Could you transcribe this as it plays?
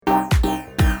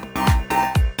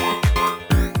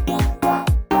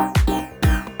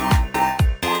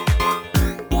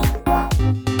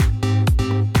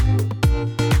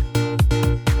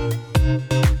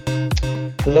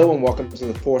welcome to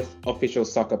the fourth official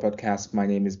soccer podcast. My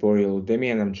name is Borio Demi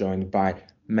and I'm joined by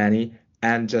Manny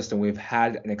and Justin. We've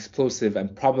had an explosive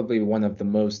and probably one of the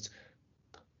most,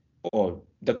 or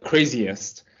the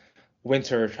craziest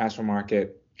winter transfer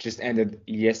market just ended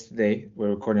yesterday.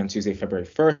 We're recording on Tuesday, February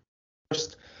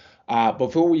 1st.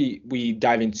 Before we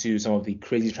dive into some of the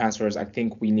crazy transfers, I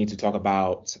think we need to talk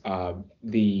about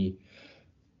the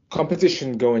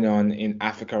competition going on in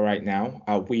Africa right now.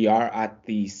 We are at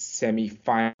the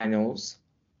semi-finals,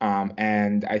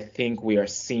 and I think we are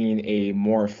seeing a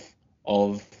morph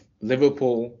of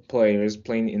Liverpool players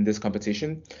playing in this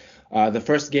competition. The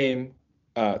first game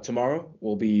tomorrow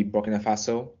will be Burkina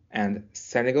Faso and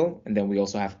Senegal, and then we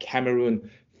also have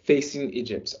Cameroon facing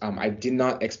Egypt. I did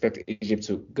not expect Egypt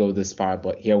to go this far,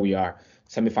 but here we are,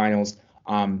 semi-finals.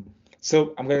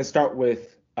 So I'm going to start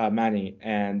with Manny,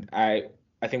 and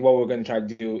I think what we're going to try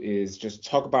to do is just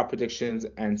talk about predictions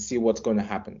and see what's going to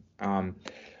happen. I'm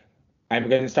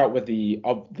going to start with the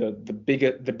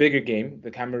bigger game, the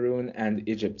Cameroon and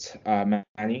Egypt.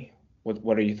 Manny,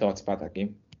 what are your thoughts about that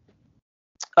game?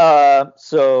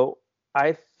 So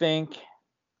I think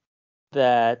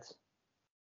that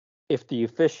if the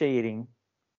officiating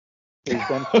is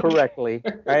done correctly,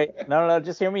 right? No,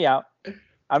 just hear me out.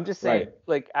 I'm just saying,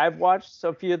 like, I've watched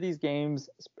a few of these games.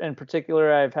 In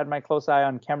particular, I've had my close eye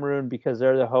on Cameroon because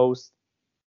they're the host.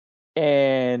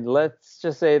 And let's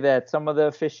just say that some of the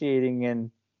officiating,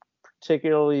 in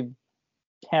particularly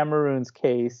Cameroon's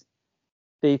case,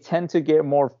 they tend to get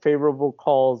more favorable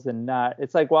calls than not.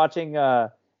 It's like watching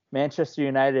Manchester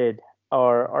United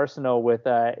or Arsenal with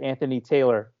Anthony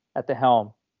Taylor at the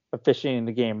helm officiating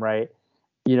the game, right?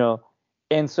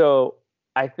 And so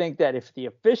I think that if the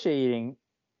officiating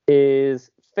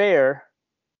is fair,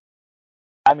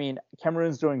 I mean,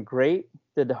 Cameroon's doing great,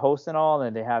 did the host and all,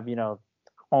 and they have,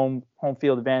 home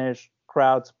field advantage,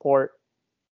 crowd support.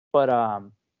 But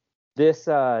this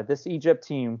Egypt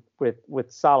team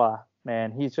with Salah,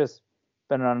 man, he's just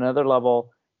been on another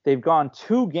level. They've gone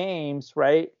 2 games,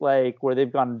 right? Like where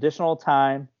they've gone additional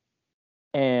time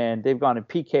and they've gone to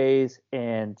PKs,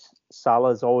 and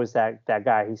Salah's always that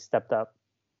guy. He stepped up,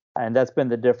 and that's been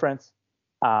the difference.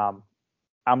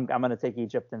 I'm going to take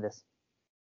Egypt in this.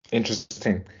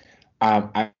 Interesting.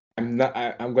 I'm going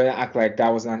to act like that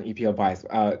was not an EPL bias.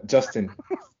 Justin,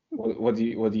 what do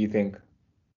you think?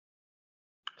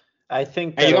 I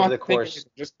think that over the course,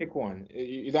 just pick one.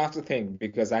 You don't have to think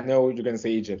because I know you're going to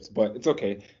say Egypt, but it's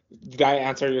okay. Did I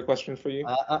answer your question for you?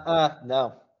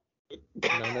 No.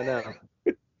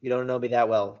 You don't know me that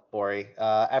well, Bori.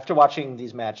 After watching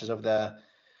these matches over the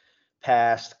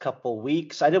past couple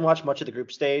weeks, I didn't watch much of the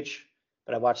group stage,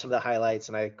 but I watched some of the highlights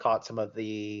and I caught some of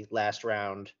the last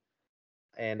round.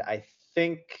 And I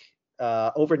think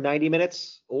over 90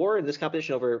 minutes, or in this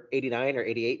competition over 89 or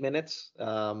 88 minutes,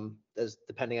 as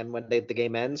depending on when the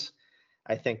game ends,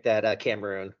 I think that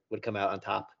Cameroon would come out on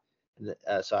top.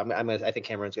 So I think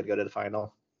Cameroon's going to go to the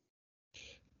final.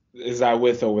 Is that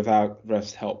with or without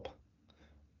refs' help?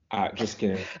 Just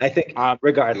kidding. I think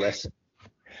regardless,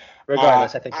 I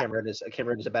think Cameroon is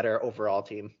a better overall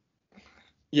team.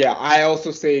 Yeah, I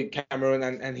also say Cameroon,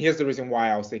 and here's the reason why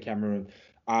I'll say Cameroon.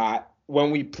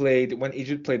 When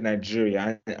Egypt played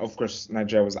Nigeria, and of course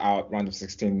Nigeria was out round of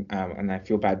 16, and I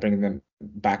feel bad bringing them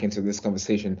back into this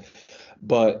conversation,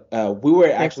 but we were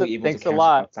actually able to cancel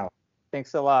out Salah.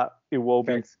 Thanks a lot,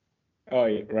 Iwobi. Oh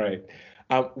yeah, right.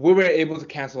 We were able to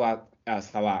cancel out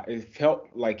Salah. It felt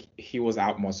like he was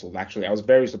out-muscled, actually. I was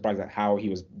very surprised at how he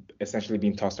was essentially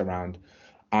being tossed around.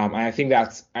 And I think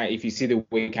that's, if you see the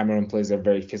way Cameroon plays, they're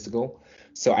very physical.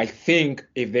 So I think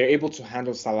if they're able to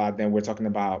handle Salah, then we're talking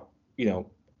about,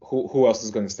 who else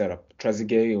is going to step up?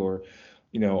 Trezeguet or,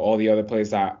 all the other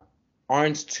players that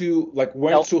weren't too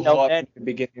hot at the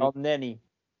beginning. El Neni.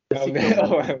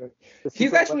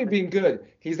 He's actually been good.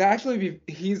 He's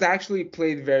actually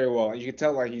played very well. You can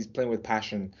tell like he's playing with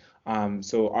passion.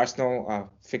 So Arsenal,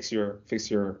 fix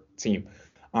your team.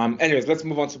 Anyways, let's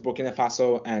move on to Burkina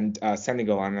Faso and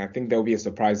Senegal, and I think there will be a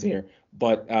surprise here.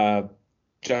 But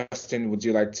Justin, would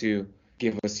you like to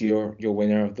give us your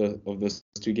winner of those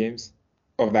 2 games?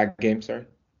 Of that game, sorry.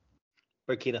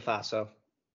 Burkina Faso.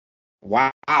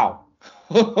 Wow.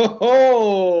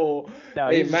 No,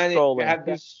 hey, he's Manny, trolling.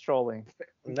 He's trolling.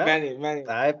 No, Manny.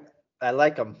 I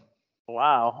like him.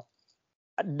 Wow.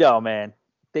 No, man.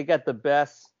 They got the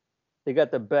best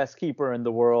keeper in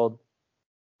the world,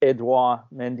 Edouard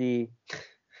Mendy.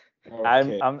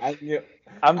 Okay.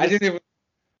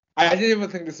 I didn't even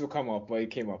think this would come up, but it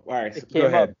came up. All right, go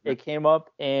ahead. It came up,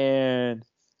 and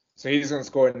so he's gonna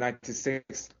score a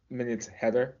 96 minutes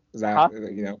header. Is that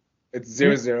It's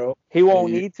 0-0. He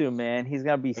won't need to, man. He's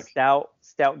gonna be stout.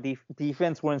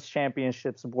 Defense wins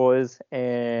championships, boys,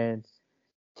 and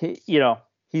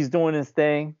he's doing his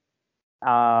thing.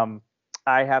 I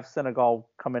have Senegal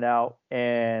coming out,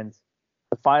 and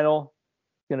the final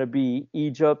is gonna be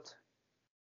Egypt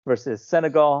versus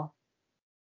Senegal.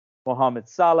 Mohamed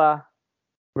Salah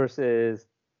versus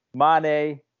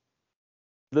Mane.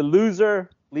 The loser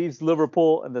leaves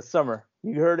Liverpool in the summer.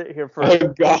 You heard it here first. Oh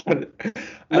God,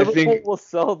 Liverpool will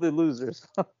sell the losers.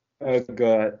 Oh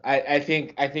God, I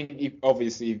think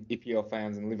obviously EPL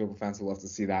fans and Liverpool fans will love to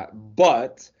see that,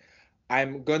 but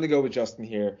I'm going to go with Justin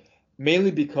here,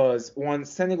 mainly because one,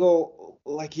 Senegal,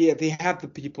 like, yeah, they have the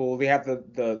people, they have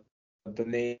the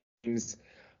names.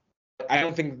 I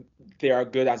don't think they are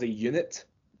good as a unit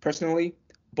personally,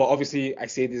 but obviously I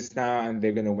say this now and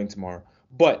they're gonna win tomorrow.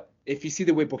 But if you see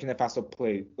the way Burkina Faso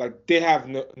play, like, they have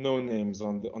no names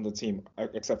on the team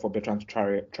except for Bertrand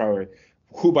Traore,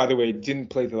 who, by the way, didn't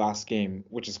play the last game,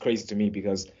 which is crazy to me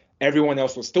because everyone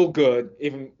else was still good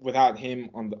even without him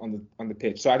on the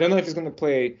pitch. So I don't know if he's gonna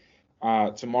play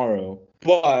tomorrow,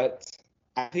 but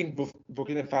I think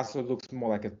Burkina Faso looks more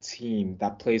like a team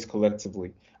that plays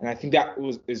collectively, and I think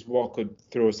is what could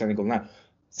throw Senegal. Now,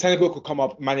 Senegal could come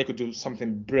up, Mane could do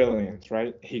something brilliant,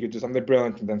 right? He could do something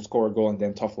brilliant and then score a goal and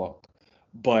then tough luck.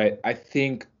 But I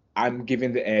think I'm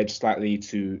giving the edge slightly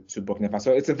to Burkina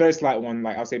Faso. It's a very slight one,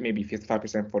 like I'll say maybe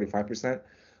 55%, 45%.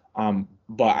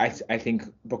 But I think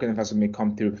Burkina Faso may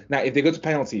come through. Now, if they go to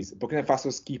penalties, Burkina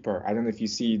Faso's keeper, I don't know if you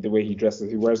see the way he dresses.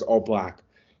 He wears all black.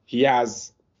 He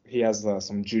has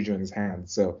some juju in his hand.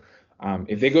 So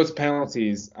if they go to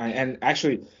penalties, and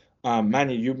actually,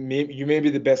 Manny, you may be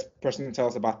the best person to tell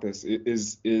us about this.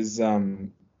 Is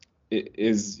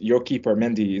your keeper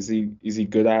Mendy? Is he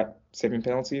good at saving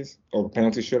penalties or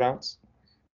penalty shootouts?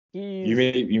 You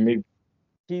may.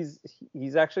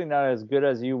 He's actually not as good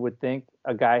as you would think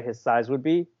a guy his size would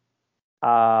be.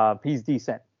 He's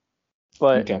decent,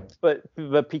 but Okay. but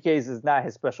PKs is not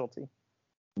his specialty.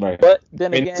 Right. But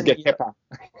then again, to get Kepa.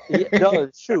 no,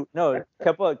 it's true. No,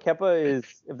 Kepa is,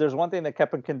 if there's one thing that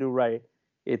Kepa can do right,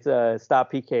 it's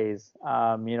stop PKs.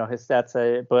 His stats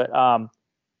say it, but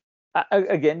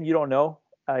again, you don't know.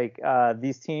 Like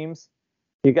these teams,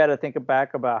 you got to think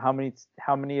back about how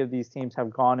many of these teams have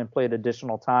gone and played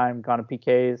additional time, gone to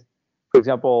PKs. For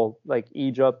example, like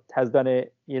Egypt has done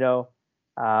it.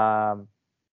 I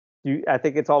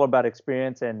think it's all about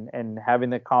experience and having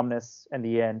the calmness in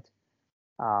the end.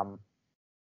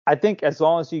 I think as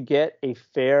long as you get a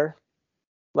fair,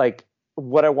 like,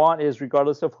 what I want is,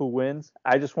 regardless of who wins,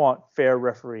 I just want fair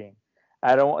refereeing.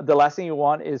 The last thing you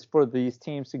want is for these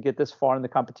teams to get this far in the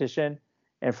competition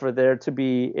and for there to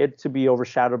be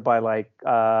overshadowed by like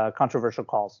controversial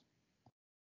calls.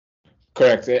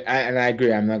 Correct, and I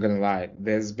agree. I'm not gonna lie.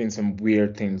 There's been some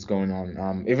weird things going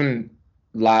on. Even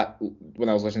when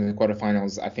I was watching the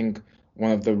quarterfinals, I think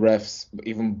one of the refs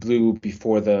even blew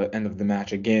before the end of the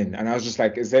match again, and I was just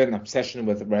like, is there an obsession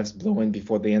with refs blowing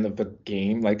before the end of the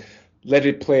game? Like, let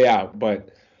it play out. But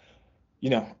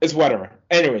it's whatever.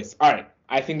 Anyways, all right.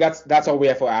 I think that's all we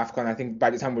have for AFCON. I think by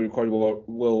the time we record,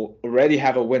 we'll already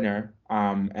have a winner.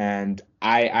 And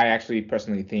I actually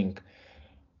personally think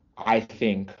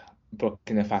Burkina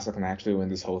Faso can actually win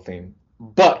this whole thing.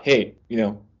 But hey,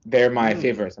 they're my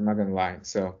favorites. I'm not gonna lie.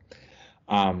 So,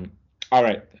 all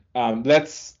right.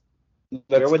 Let's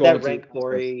Where would go that into rank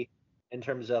Bori in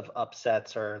terms of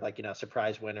upsets or, like,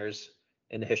 surprise winners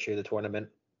in the history of the tournament?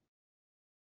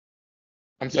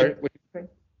 I'm sorry. What did you say?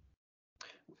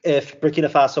 If Burkina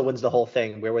Faso wins the whole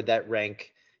thing, where would that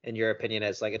rank in your opinion,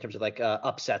 as, like, in terms of, like,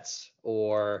 upsets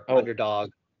or underdog?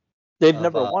 They've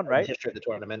never won, right? In the history of the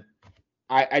tournament.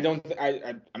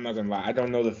 I'm not gonna lie. I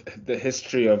don't know the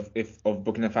history of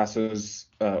Burkina Faso's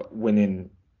winning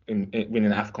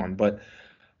AFCON, but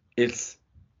this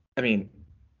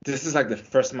is like the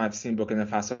first time I've seen Burkina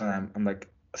Faso, and I'm like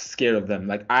scared of them.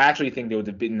 Like, I actually think they would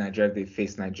have beaten Nigeria if they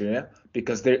faced Nigeria,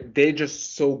 because they're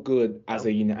just so good as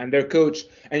a unit, and their coach.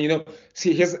 And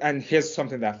here's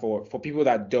something that for people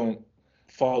that don't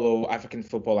follow African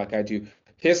football like I do,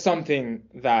 here's something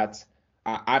that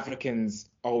Africans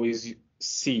always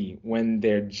see when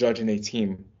they're judging a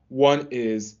team. One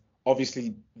is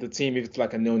obviously the team. If it's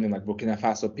like a known name like Burkina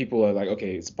Faso, people are like,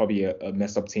 okay, it's probably a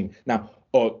messed up team. Now,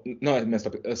 or not a messed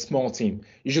up, a small team.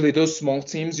 Usually those small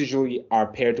teams are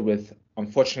paired with,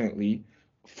 unfortunately,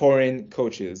 foreign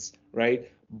coaches, right?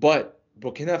 But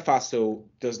Burkina Faso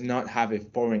does not have a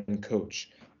foreign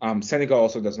coach. Senegal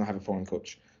also does not have a foreign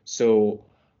coach. So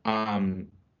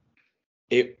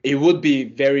it would be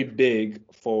very big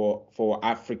for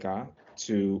Africa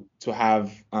to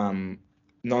have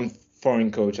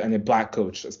foreign coach and a black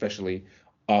coach especially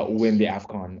win the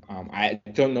AFCON. I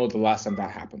don't know the last time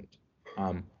that happened.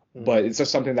 But it's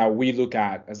just something that we look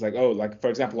at as like, oh, like for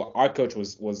example, our coach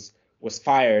was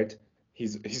fired.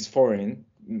 He's foreign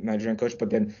Nigerian coach, but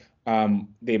then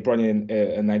they brought in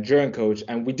a Nigerian coach,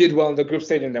 and we did well in the group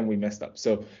stage, and then we messed up.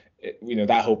 So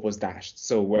that hope was dashed.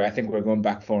 So I think we're going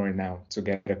back foreign now to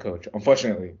get a coach.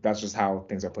 Unfortunately, that's just how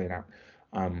things are playing out.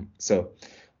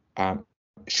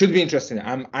 Should be interesting.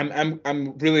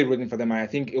 I'm really rooting for them. I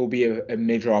think it will be a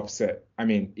major upset. I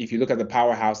mean, if you look at the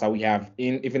powerhouse that we have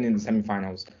even in the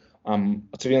semifinals,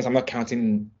 to be honest, I'm not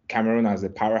counting Cameroon as a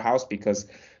powerhouse because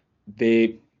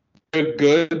they're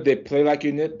good. They play like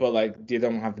unit, but like they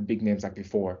don't have the big names like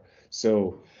before.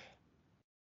 So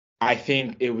I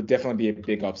think it would definitely be a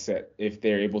big upset if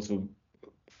they're able to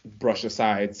brush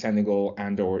aside Senegal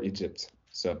and or Egypt.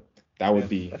 So that would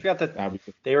be. I forgot that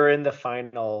they were in the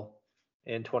final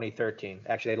in 2013.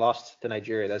 Actually, they lost to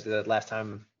Nigeria. That's the last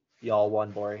time y'all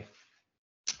won, Bori.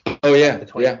 Oh yeah, in the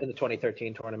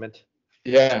 2013 tournament.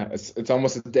 Yeah, it's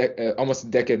almost a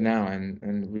decade now,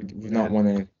 and we've not won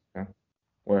any.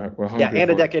 We're hungry. Yeah, and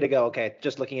a decade ago. Okay,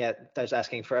 I was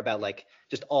asking for about like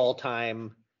just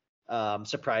all-time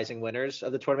surprising winners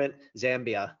of the tournament.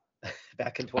 Zambia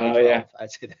back in 2012. Yeah.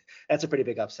 I'd say that's a pretty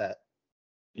big upset.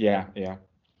 Yeah.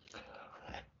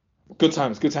 Good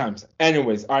times.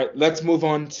 Anyways, all right, let's move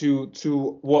on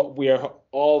to what we are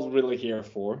all really here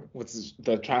for, which is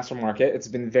the transfer market. It's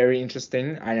been very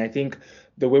interesting, and I think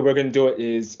the way we're going to do it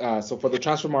is so for the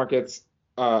transfer market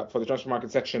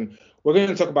section, we're going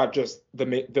to talk about just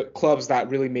the clubs that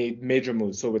really made major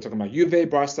moves. So we're talking about Juve,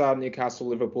 Barca, Newcastle,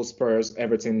 Liverpool, Spurs,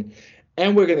 Everton,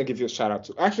 and we're going to give you a shout out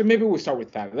to. Actually, maybe we'll start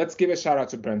with that. Let's give a shout out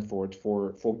to Brentford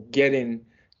for getting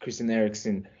Christian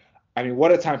Eriksen. I mean,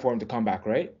 what a time for him to come back,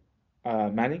 right?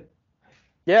 Manny?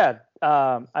 Yeah.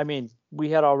 I mean, we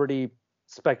had already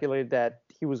speculated that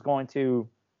he was going to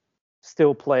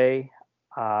still play,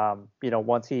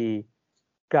 once he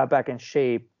got back in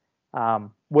shape.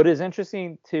 What is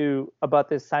interesting about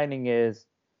this signing is,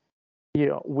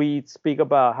 we speak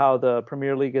about how the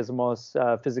Premier League is the most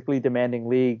physically demanding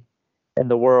league in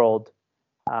the world.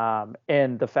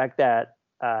 And the fact that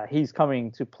he's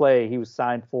coming to play, he was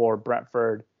signed for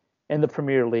Brentford in the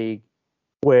Premier League,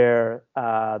 where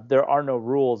there are no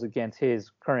rules against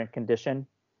his current condition.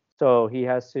 So he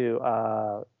has to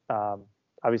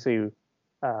obviously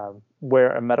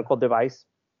wear a medical device,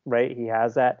 right? He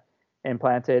has that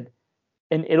implanted.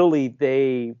 In Italy,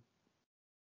 they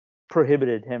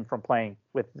prohibited him from playing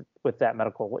with that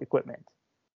medical equipment.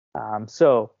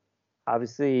 So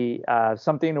obviously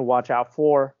something to watch out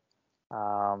for.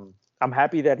 I'm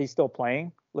happy that he's still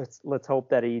playing. Let's hope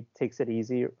that he takes it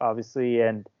easy, obviously,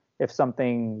 and if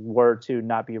something were to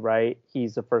not be right,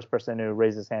 he's the first person to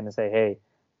raise his hand and say, "Hey,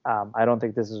 I don't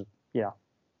think this is,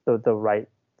 the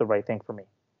right thing for me."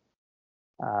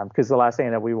 Because the last thing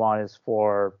that we want is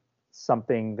for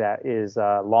something that is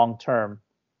long-term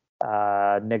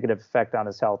negative effect on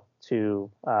his health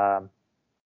to,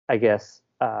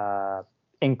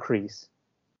 increase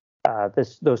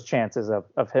those chances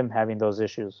of him having those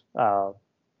issues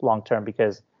long-term,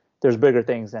 because there's bigger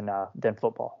things than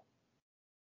football.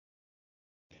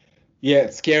 Yeah,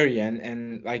 it's scary,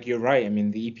 and like you're right. I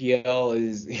mean, the EPL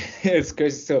is it's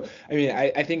crazy. So I mean,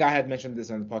 I think I had mentioned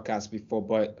this on the podcast before,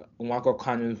 but Nwako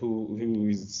Kanu, who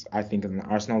is I think an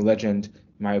Arsenal legend,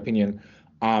 in my opinion,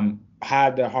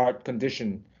 had a heart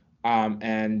condition,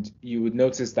 and you would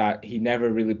notice that he never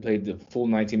really played the full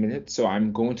 90 minutes. So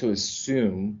I'm going to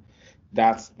assume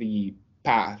that's the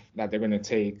path that they're going to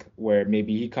take, where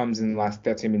maybe he comes in the last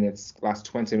 30 minutes, last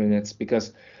 20 minutes,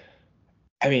 because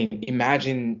I mean,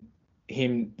 imagine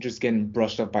him just getting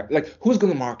brushed up by who's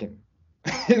gonna mark him?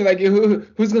 Like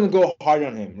who's gonna go hard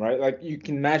on him, right? Like you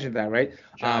can imagine that, right?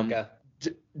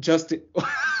 Just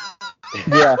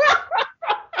yeah.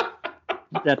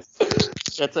 That's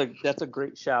a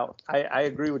great shout. I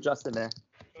agree with Justin there.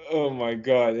 Oh my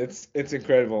God, it's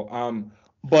incredible.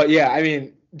 But yeah, I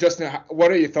mean, Justin,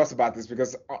 what are your thoughts about this?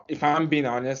 Because if I'm being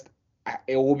honest,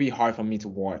 it will be hard for me to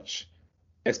watch,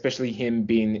 especially him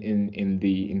being in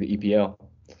the EPL.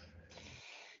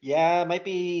 Yeah, might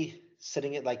be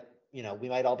sitting at we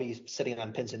might all be sitting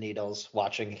on pins and needles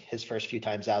watching his first few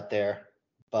times out there.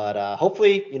 But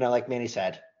hopefully, like Manny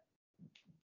said,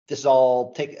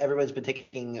 everyone's been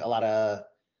taking a lot of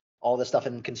all this stuff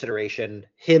in consideration.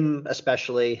 Him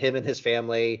especially, him and his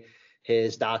family,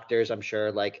 his doctors, I'm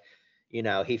sure,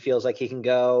 he feels like he can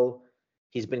go.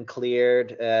 He's been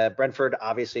cleared. Brentford,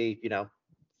 obviously,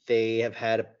 they have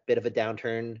had a bit of a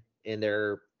downturn in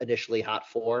their initially hot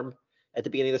form at the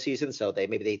beginning of the season, so they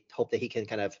hope that he can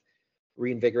kind of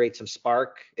reinvigorate some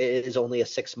spark. It is only a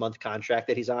 6-month contract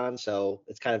that he's on, so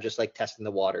it's kind of just like testing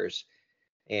the waters.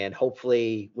 And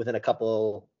hopefully within a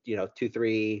couple, 2,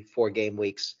 3, 4 game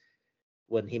weeks,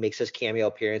 when he makes his cameo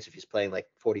appearance, if he's playing like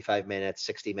 45 minutes,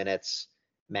 60 minutes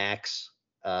max,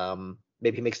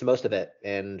 maybe he makes the most of it,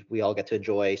 and we all get to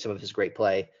enjoy some of his great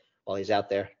play while he's out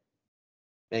there.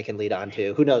 And it can lead on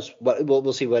to, who knows, what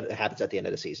we'll see what happens at the end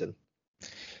of the season.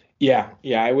 Yeah,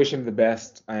 I wish him the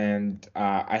best, and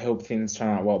I hope things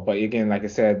turn out well. But again, like I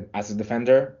said, as a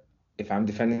defender, if I'm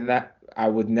defending that, I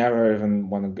would never even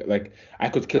want to like. I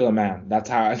could kill a man. That's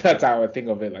how I think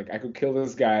of it. Like I could kill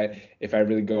this guy if I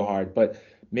really go hard. But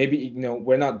maybe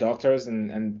we're not doctors,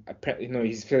 and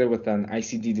he's fitted with an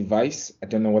ICD device. I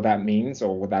don't know what that means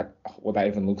or what that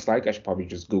even looks like. I should probably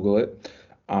just Google it.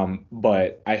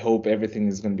 But I hope everything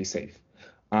is going to be safe.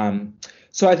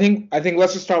 So I think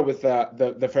let's just start with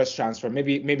the first transfer.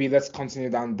 Maybe let's continue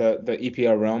down the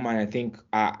EPL realm. And I think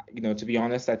to be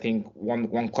honest, I think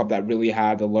one club that really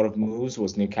had a lot of moves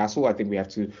was Newcastle. I think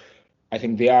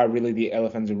they are really the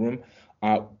elephant in the room.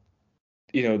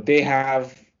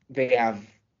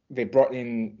 They brought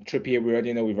in Trippier.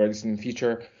 We've already seen the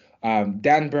feature.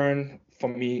 Dan Burn, for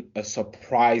me, a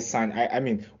surprise sign. I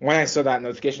mean, when I saw that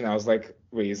notification, I was like,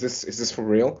 wait, is this for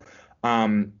real?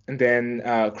 And then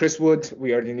Chris Wood,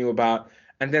 we already knew about.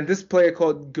 And then this player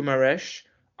called Gumaresh.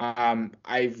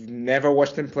 I've never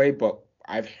watched him play, but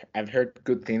I've heard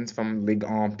good things from Ligue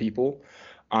 1 people.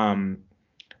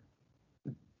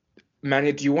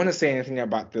 Manny, do you want to say anything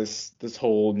about this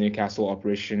whole Newcastle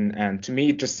operation? And to me,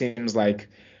 it just seems like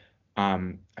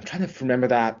I'm trying to remember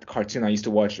that cartoon I used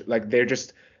to watch. Like they're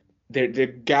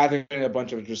gathering a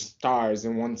bunch of just stars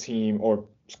in one team, or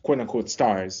quote unquote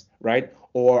stars, right?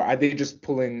 Or are they just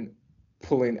pulling?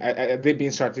 Are they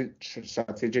being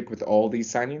strategic with all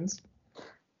these signings?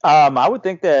 I would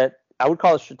think that I would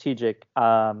call it strategic.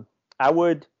 I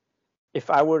would, if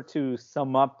I were to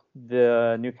sum up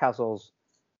the Newcastle's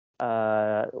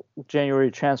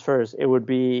January transfers, it would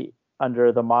be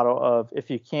under the motto of, if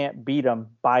you can't beat them,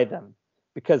 buy them,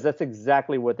 because that's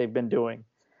exactly what they've been doing.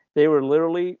 They were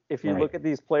literally, if you look at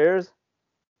these players,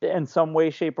 in some way,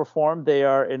 shape, or form, they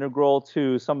are integral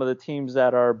to some of the teams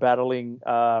that are battling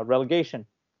relegation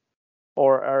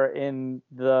or are in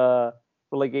the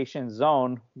relegation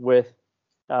zone with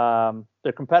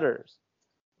their competitors.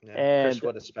 Yeah, and Chris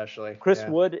Wood especially.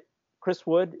 Chris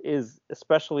Wood is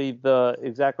especially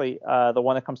the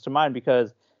one that comes to mind,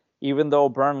 because even though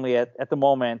Burnley at the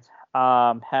moment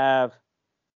have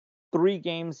 3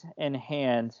 games in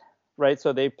hand, right?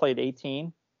 So they've played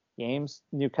 18 games.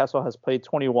 Newcastle has played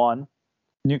 21.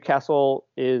 Newcastle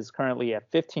is currently at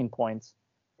 15 points.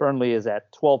 Burnley is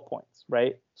at 12 points,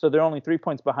 right? So they're only 3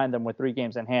 points behind them with 3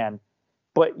 games in hand.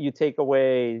 But you take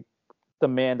away the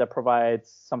man that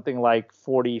provides something like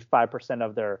 45%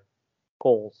 of their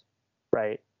goals,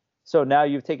 right? So now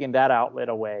you've taken that outlet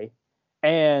away.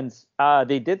 And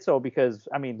they did so because,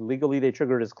 I mean, legally they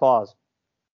triggered his clause,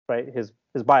 right? His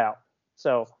buyout.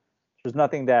 So there's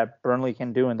nothing that Burnley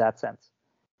can do in that sense.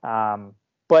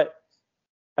 But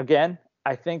again,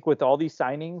 I think with all these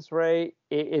signings, right,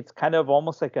 it's kind of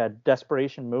almost like a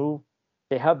desperation move.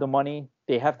 They have the money.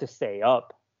 They have to stay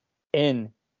up in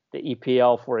the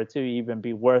EPL for it to even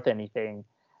be worth anything.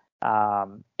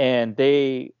 And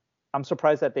I'm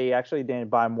surprised that they actually didn't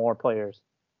buy more players,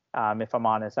 if I'm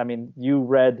honest. I mean, you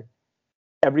read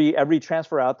every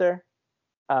transfer out there.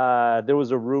 There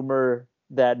was a rumor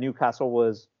that Newcastle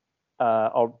was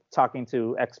talking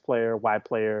to X player, Y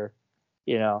player,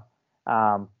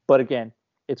 but again,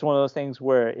 it's one of those things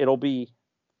where it'll be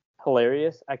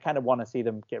hilarious. I kind of want to see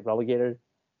them get relegated,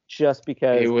 just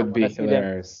because it would be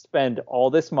hilarious. Spend all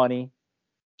this money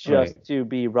just to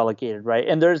be relegated, right?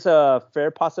 And there's a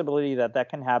fair possibility that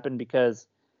can happen, because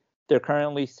they're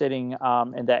currently sitting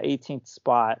in that 18th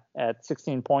spot at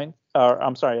 16 points, or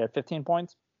I'm sorry, at 15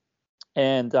 points,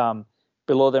 and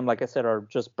below them, like I said, are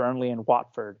just Burnley and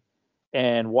Watford.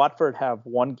 And Watford have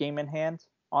 1 game in hand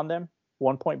on them,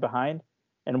 1 point behind.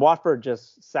 And Watford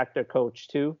just sacked their coach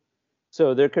too.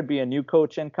 So there could be a new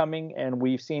coach incoming. And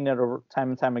we've seen it time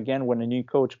and time again, when a new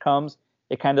coach comes,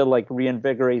 it kind of like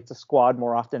reinvigorates the squad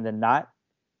more often than not.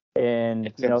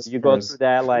 And, you go through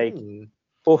that like.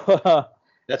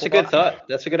 That's a good thought.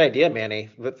 That's a good idea, Manny.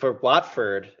 But for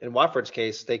Watford, in Watford's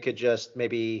case, they could just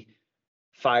maybe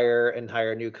fire and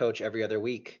hire a new coach every other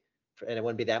week, and it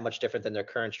wouldn't be that much different than their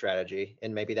current strategy.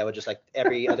 And maybe that would just, like,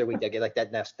 every other week they get like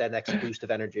that next boost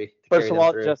of energy. First of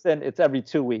all, Justin, it's every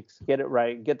 2 weeks. Get it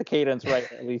right. Get the cadence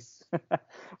right at least.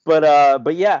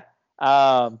 But yeah,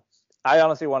 I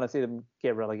honestly want to see them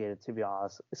get relegated, to be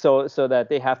honest. So that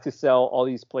they have to sell all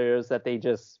these players that they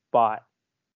just bought,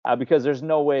 because there's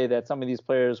no way that some of these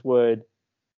players would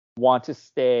want to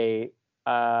stay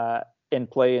and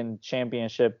play in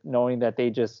championship knowing that they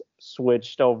just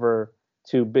switched over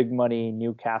to big money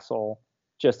Newcastle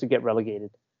just to get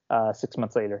relegated 6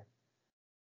 months later.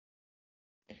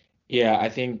 Yeah, I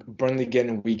think Burnley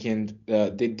getting weakened. They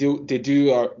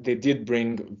did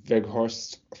bring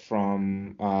Weghorst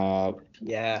from the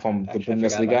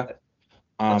Bundesliga.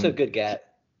 That's a good get.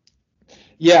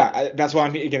 Yeah, that's why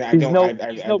I'm again.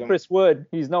 He's no Chris Wood.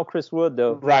 He's no Chris Wood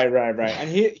though. Right. And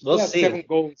he has 7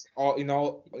 goals in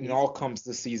all comps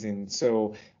this season.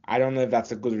 So I don't know if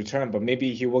that's a good return, but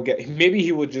maybe he will get. Maybe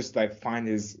he will just like find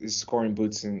his scoring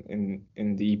boots in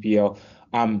the EPL.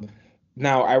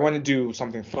 Now I want to do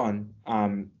something fun.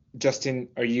 Justin,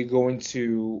 are you going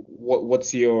to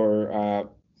what's your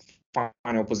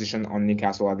final position on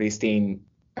Newcastle? Are they staying?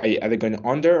 Are they going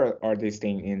under or are they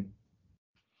staying in?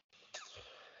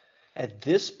 At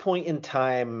this point in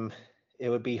time, it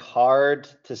would be hard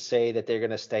to say that they're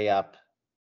going to stay up,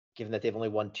 given that they've only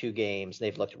won 2 games.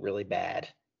 They've looked really bad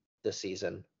this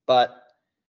season. But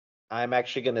I'm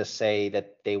actually going to say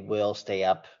that they will stay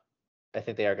up. I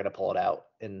think they are going to pull it out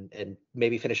and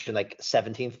maybe finish in like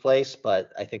 17th place,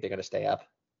 but I think they're going to stay up.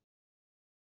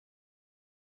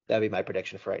 That'd be my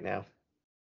prediction for right now.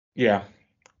 Yeah.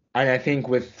 And I think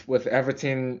with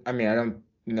Everton, I mean, I don't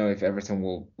know if Everton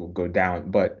will go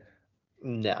down, but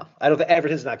no, I don't think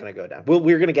Everton's not going to go down.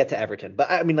 We're going to get to Everton,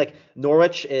 but I mean, like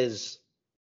Norwich is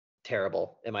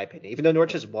terrible in my opinion. Even though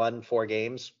Norwich has won 4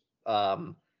 games,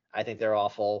 I think they're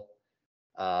awful.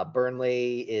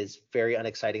 Burnley is very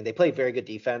unexciting. They play very good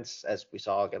defense, as we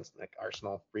saw against like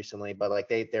Arsenal recently, but like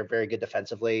they're very good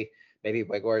defensively. Maybe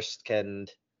Weghorst can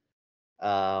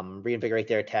reinvigorate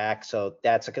their attack. So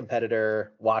that's a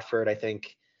competitor. Watford, I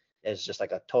think, is just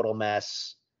like a total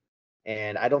mess.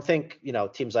 And I don't think,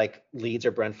 teams like Leeds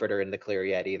or Brentford are in the clear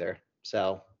yet either.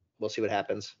 So we'll see what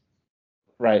happens.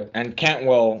 Right. And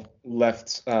Cantwell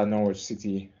left Norwich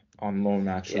City on loan,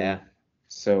 actually. Yeah.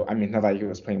 So, I mean, not that he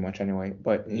was playing much anyway,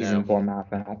 but he's in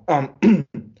Bournemouth now. All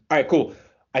right, cool.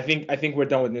 I think we're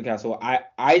done with Newcastle.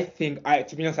 I think,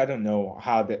 to be honest, I don't know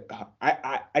how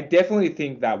I definitely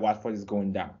think that Watford is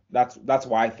going down. That's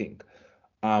why I think.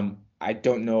 I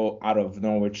don't know out of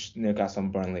Norwich, Newcastle,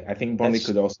 and Burnley. I think Burnley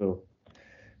could also.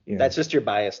 That's just your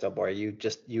bias, though, boy.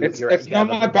 It's not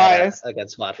my bias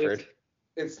against Watford.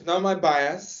 It's not my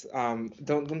bias.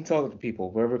 Don't tell the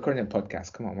people. We're recording a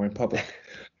podcast. Come on, we're in public.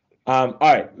 All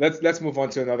right, let's move on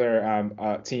to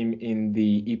another team in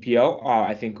the EPL.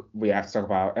 I think we have to talk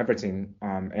about Everton.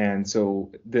 And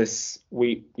so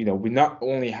we not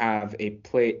only have a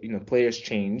players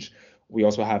change, we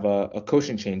also have a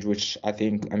coaching change, which I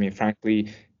mean,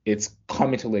 frankly, it's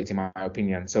coming too late in my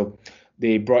opinion. So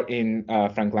they brought in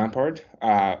Frank Lampard.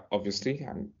 Obviously,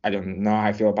 I don't know how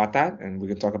I feel about that, and we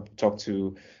can talk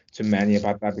to Manny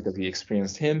about that because he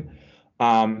experienced him.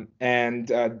 And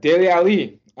Dele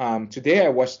Alli. Today I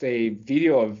watched a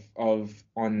video of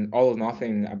on All or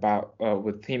Nothing about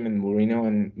with him and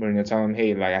Mourinho telling him,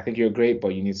 hey, like I think you're great,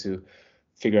 but you need to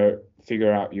figure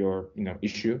out your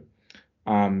issue.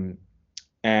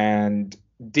 And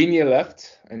Digne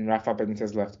left and Rafa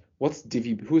Benitez left.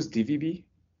 Who's DVB?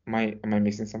 Am I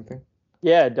missing something?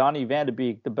 Yeah, Donny van de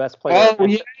Beek, the best player. Oh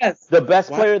yes, the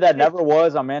best player that never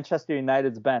was on Manchester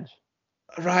United's bench.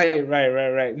 Right.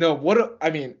 No, I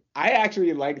mean, I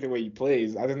actually like the way he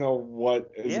plays. I don't know what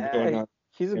is going on.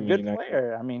 He's a good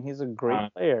player. I mean, he's a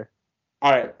great player.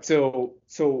 All right, so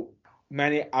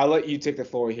Manny, I'll let you take the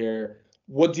floor here.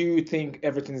 What do you think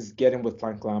Everton is getting with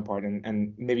Frank Lampard,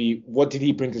 and maybe what did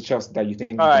he bring to Chelsea that you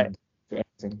think? All right. To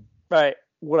Everton? Right.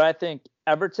 What I think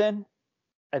Everton,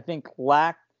 if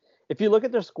you look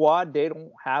at their squad, they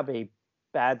don't have a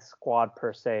bad squad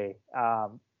per se.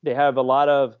 They have a lot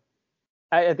of.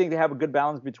 I think they have a good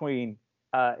balance between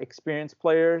experienced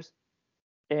players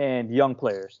and young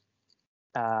players.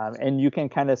 And you can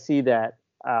kind of see that,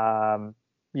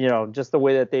 just the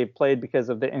way that they've played because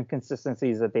of the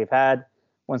inconsistencies that they've had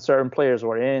when certain players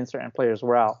were in, certain players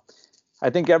were out. I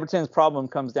think Everton's problem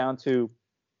comes down to,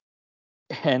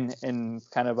 and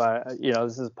kind of,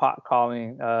 this is pot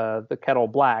calling the kettle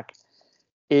black,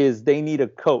 is they need a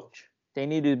coach. They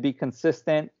need to be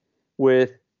consistent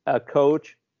with a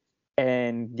coach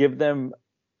and give them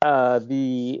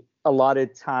the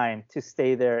allotted time to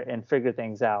stay there and figure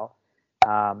things out.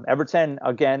 Everton,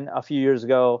 again, a few years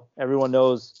ago, everyone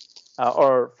knows,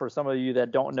 or for some of you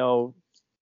that don't know,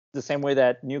 the same way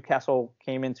that Newcastle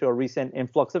came into a recent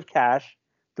influx of cash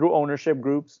through ownership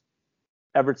groups,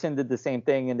 Everton did the same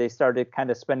thing, and they started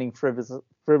kind of spending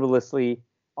frivolously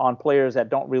on players that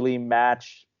don't really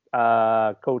match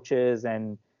coaches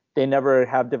and they never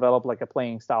have developed like a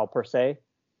playing style per se.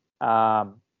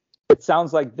 It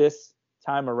sounds like this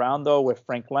time around, though, with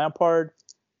Frank Lampard,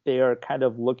 they are kind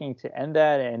of looking to end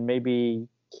that and maybe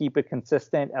keep it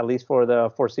consistent, at least for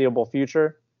the foreseeable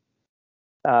future.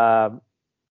 It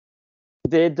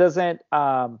doesn't.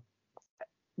 The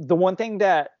one thing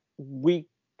that we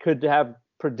could have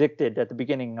predicted at the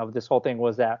beginning of this whole thing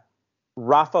was that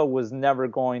Rafa was never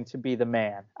going to be the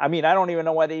man. I mean, I don't even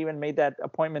know why they even made that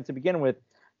appointment to begin with,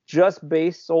 just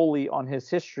based solely on his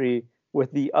history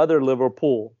with the other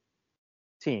Liverpool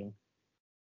team.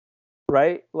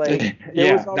 Right? Like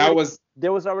there was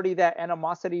already that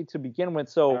animosity to begin with.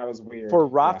 So that was weird. For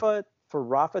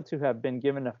Rafa to have been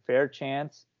given a fair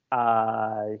chance,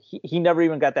 he never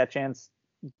even got that chance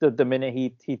the minute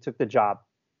he took the job.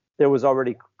 There was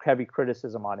already heavy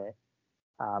criticism on it.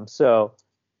 So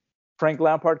Frank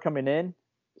Lampard coming in,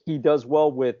 he does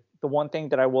well with the one thing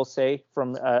that I will say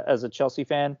from as a Chelsea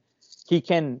fan, he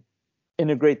can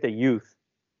integrate the youth.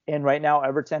 And right now,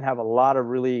 Everton have a lot of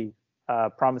really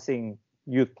promising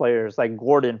youth players, like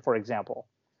Gordon, for example,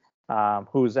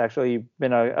 who's actually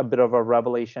been a bit of a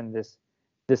revelation this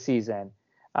season.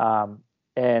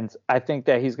 And I think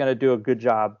that he's going to do a good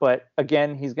job. But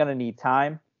again, he's going to need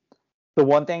time. The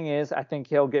one thing is, I think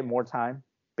he'll get more time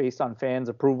based on fans'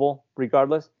 approval,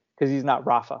 regardless, because he's not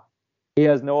Rafa. He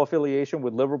has no affiliation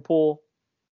with Liverpool,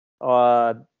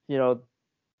 and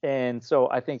so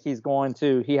I think he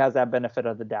has that benefit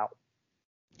of the doubt.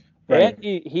 Right. And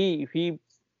he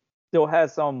still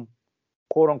has some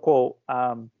quote unquote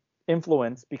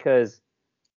influence because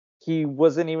he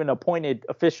wasn't even appointed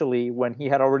officially when he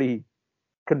had already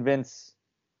convinced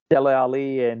Dele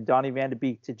Alli and Donny van de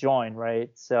Beek to join, right?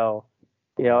 So,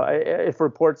 if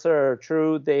reports are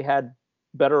true, they had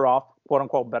quote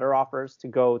unquote better offers to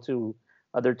go to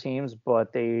other teams,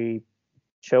 but they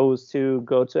chose to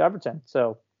go to Everton.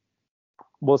 So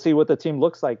we'll see what the team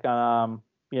looks like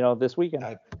this weekend. I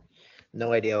have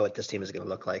no idea what this team is going to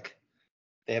look like.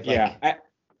 They have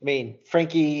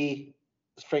Frankie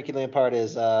Lampard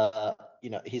is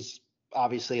he's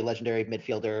obviously a legendary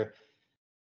midfielder,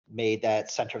 made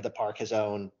that center of the park his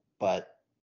own, but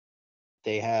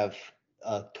they have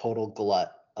a total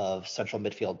glut of central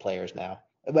midfield players now.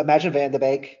 Imagine Van de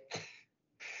Beek.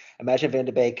 Imagine Van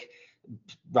de Beek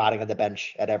rotting on the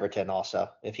bench at Everton also,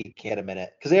 if he can get a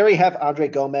minute. Because they already have Andre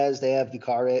Gomez, they have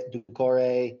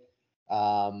Doucouré,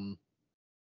 Allen.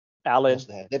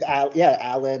 They have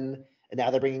Allen, and now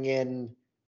they're bringing in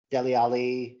Dele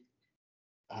Alli.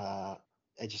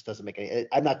 It just doesn't make any.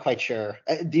 I'm not quite sure.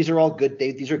 These are all good.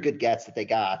 These are good gets that they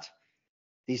got.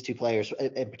 These two players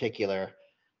in particular.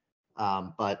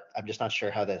 But I'm just not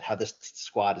sure how this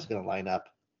squad is going to line up.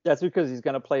 That's because he's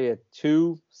going to play a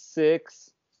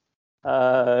 2-6-2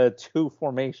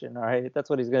 formation. All right, that's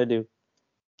what he's going to do.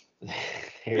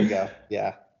 Here you go.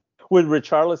 Yeah. With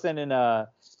Richarlison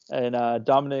and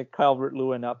Dominic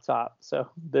Calvert-Lewin up top. So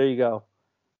there you go.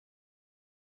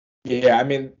 Yeah, I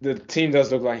mean the team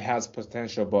does look like it has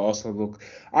potential, but also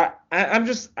I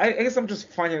guess I'm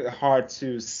just finding it hard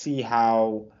to see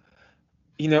how,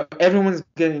 everyone's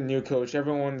getting a new coach,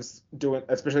 everyone's doing,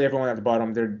 especially everyone at the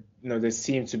bottom, they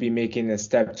seem to be making a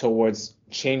step towards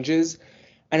changes,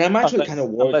 and I'm actually kind of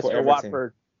worried for everything.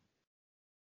 Watford.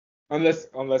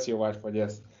 Unless you're Watford,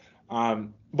 yes. But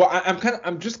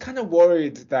I'm just kind of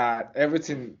worried that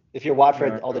Everton. If you're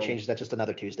Watford, all the changes, that's just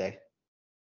another Tuesday.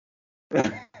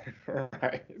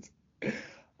 Right.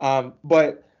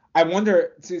 But I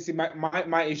wonder. See,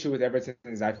 my issue with Everton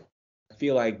is I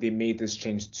feel like they made this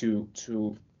change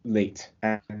too late.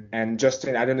 And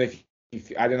Justin, I don't know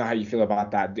I don't know how you feel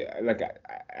about that. Like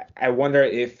I wonder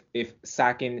if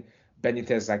sacking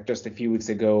Benitez like just a few weeks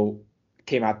ago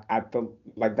came out at the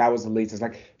that was the latest.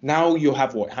 Like now you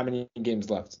have how many games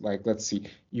left? Like let's see.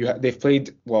 They've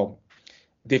played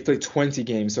 20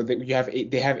 games, so they have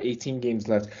 18 games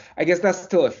left. I guess that's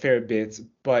still a fair bit,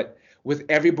 but with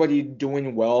everybody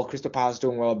doing well, Crystal Palace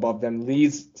doing well above them,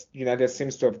 Leeds United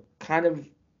seems to have kind of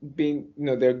been,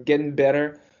 they're getting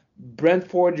better.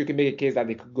 Brentford, you can make a case that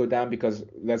they could go down because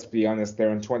let's be honest,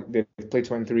 they've played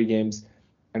 23 games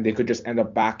and they could just end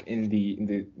up back in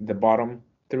the bottom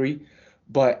three.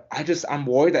 But I'm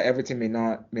worried that Everton may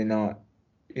not make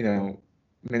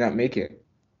it.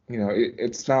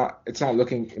 It's not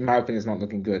looking, in my opinion, it's not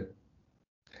looking good.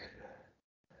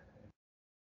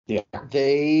 Yeah.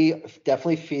 They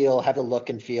definitely have the look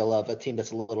and feel of a team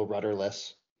that's a little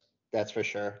rudderless. That's for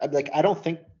sure. I don't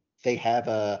think they have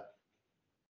a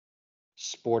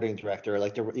sporting director,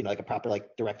 like a proper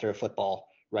director of football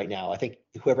right now. I think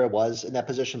whoever it was in that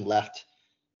position left,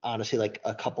 honestly, like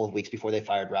a couple of weeks before they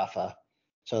fired Rafa.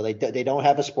 So they don't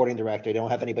have a sporting director. They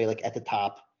don't have anybody like at the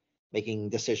top making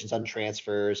decisions on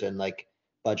transfers and like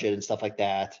budget and stuff like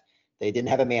that. They didn't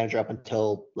have a manager up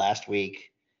until last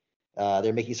week.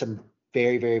 They're making some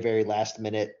very, very, very last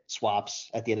minute swaps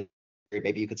at the end of the year.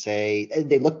 Maybe you could say, and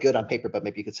they look good on paper, but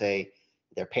maybe you could say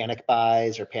they're panic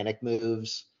buys or panic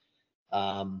moves.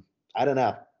 I don't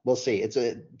know. We'll see.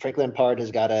 Frank Lampard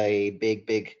has got a big,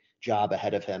 big job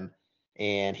ahead of him,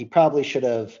 and he probably should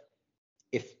have,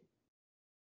 if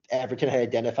Everton had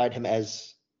identified him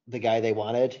as the guy they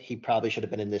wanted, he probably should have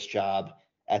been in this job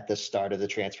at the start of the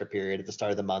transfer period, at the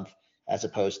start of the month, as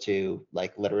opposed to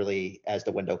like literally as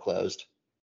the window closed.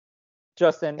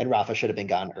 Justin. And Rafa should have been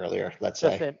gone earlier, let's say.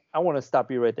 Justin, I want to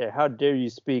stop you right there. How dare you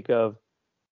speak of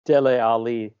Dele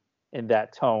Alli in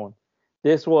that tone?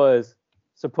 This was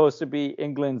supposed to be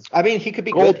England's. I mean, he could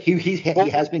be good. He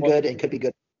has been good and could be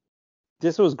good.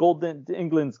 This was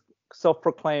England's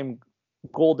self-proclaimed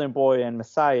golden boy and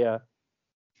messiah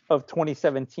of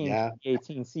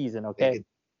 2017-18 season. Okay.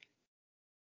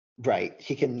 Right.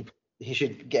 He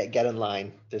should get in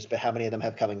line. How many of them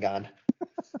have come and gone?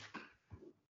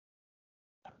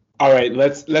 All right,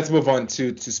 let's move on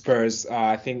to Spurs.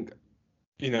 I think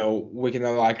we can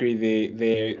all agree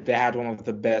they had one of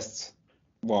the best.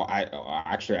 Well, I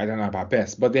don't know about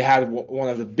best, but they had one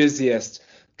of the busiest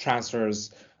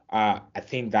transfers. I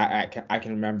think that I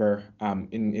can remember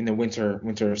in the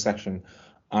winter section.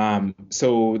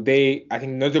 So I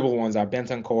think notable ones are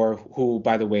Bentancur, who,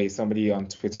 by the way, somebody on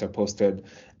Twitter posted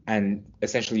and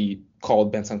essentially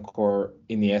called Bentancur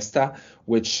Iniesta,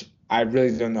 which I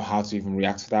really don't know how to even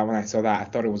react to that. When I saw that, I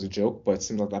thought it was a joke, but it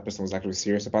seems like that person was actually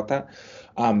serious about that.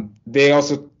 They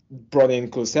also brought in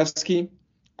Kulusevski,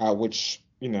 which,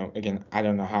 again, I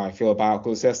don't know how I feel about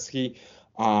Kulusevski.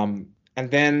 And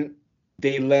then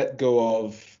they let go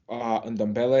of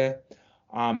Ndombele.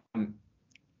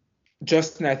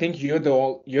 Justin, I think you're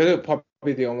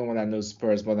probably the only one that knows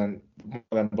Spurs more than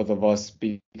both of us,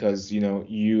 because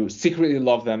you secretly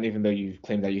love them even though you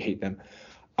claim that you hate them.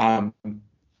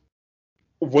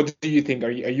 What do you think? Are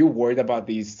you worried about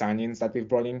these signings that they've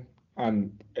brought in,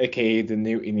 aka the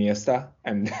new Iniesta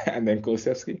and then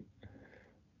Kulusevski?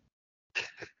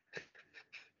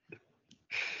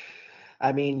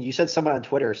 I mean, you said someone on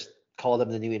Twitter called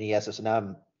him the new Iniesta, so now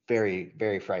I'm very,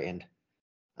 very frightened.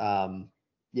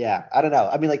 Yeah, I don't know.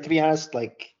 I mean, like, to be honest,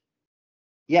 like,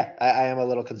 yeah, I am a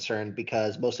little concerned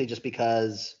mostly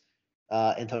because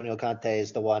Antonio Conte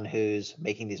is the one who's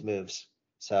making these moves.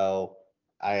 So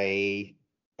I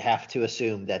have to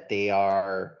assume that they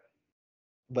are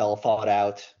well thought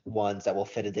out ones that will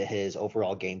fit into his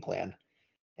overall game plan.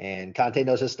 And Conte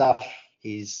knows his stuff.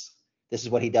 This is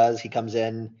what he does. He comes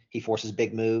in, he forces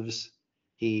big moves.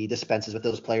 He dispenses with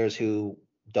those players who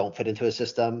don't fit into his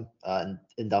system.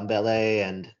 Ndombele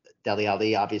and Dele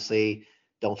Alli obviously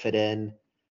don't fit in.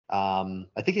 I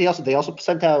think they also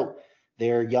sent out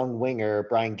their young winger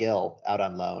Bryan Gil out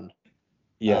on loan.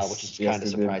 Yes, which is kind of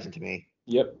surprising to me.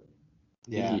 Yep.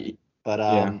 Yeah. But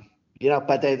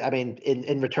they, I mean,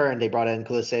 in return they brought in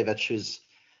Kulusevich, who's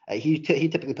he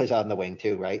typically plays out on the wing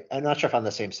too, right? I'm not sure if on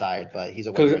the same side, but he's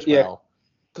a winger as well.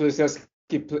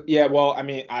 Kulusevich, yeah. Well, I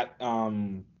mean, at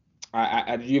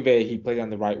Juve he played on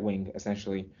the right wing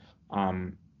essentially.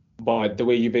 But the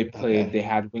way Juve played, they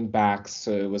had wing backs,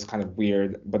 so it was kind of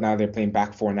weird. But now they're playing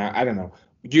back four now. I don't know.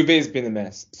 Juve's been a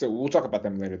mess, so we'll talk about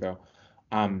them later though.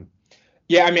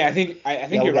 Yeah, I mean, I think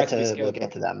you're right to be scared. We'll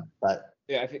get to them, but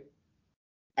yeah, I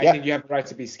think you have the right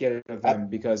to be scared of them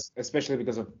especially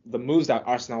because of the moves that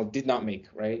Arsenal did not make,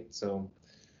 right? So,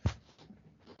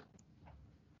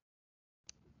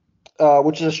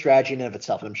 which is a strategy in and of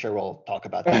itself. I'm sure we'll talk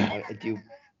about that.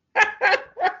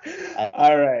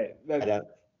 All right.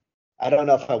 I don't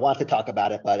know if I want to talk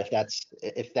about it, but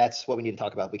if that's what we need to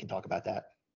talk about, we can talk about that.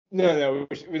 No,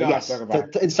 we don't have to talk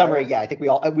about it. In summary, yeah, I think we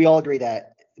all agree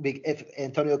that if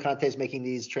Antonio Conte is making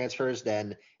these transfers,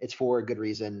 then it's for a good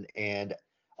reason, and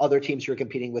other teams who are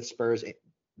competing with Spurs,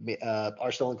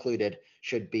 Arsenal included,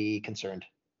 should be concerned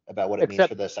about what it means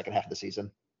for the second half of the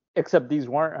season. Except these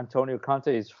weren't Antonio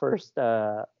Conte's first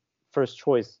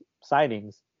choice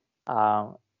signings.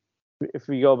 If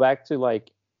we go back to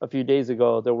like a few days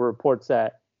ago, there were reports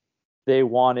that they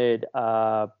wanted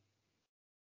the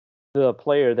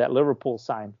player that Liverpool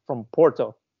signed from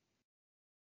Porto.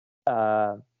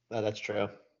 That's true.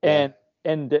 And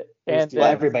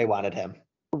everybody wanted him.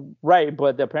 Right,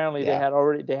 but apparently they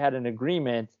had an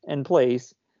agreement in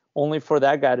place only for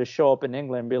that guy to show up in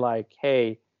England and be like,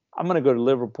 hey, I'm going to go to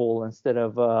Liverpool instead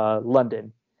of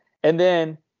London. And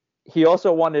then he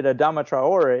also wanted Adama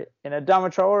Traore, and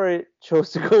Adama Traore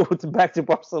chose to go back to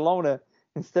Barcelona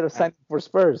instead of signing for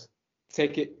Spurs.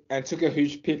 took a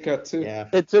huge pay cut too. Yeah.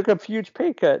 It took a huge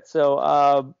pay cut.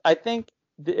 So I think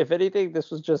if anything, this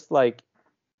was just like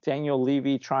Daniel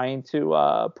Levy trying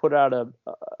to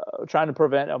trying to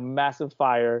prevent a massive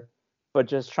fire, but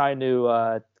just trying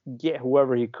to get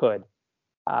whoever he could,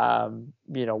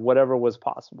 whatever was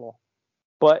possible.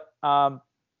 But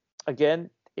again,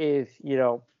 if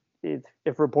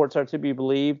reports are to be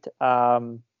believed,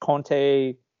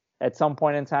 Conte at some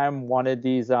point in time wanted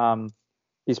these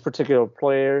particular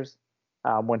players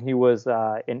when he was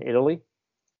in Italy.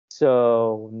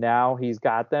 So now he's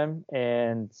got them,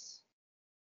 and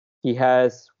he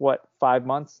has 4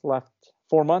 months left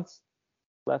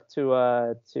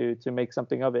to make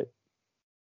something of it,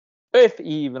 if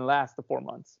he even lasts the 4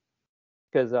 months.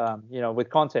 Because with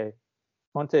Conte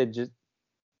just,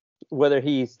 whether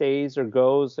he stays or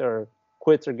goes or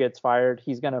quits or gets fired,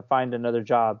 he's gonna find another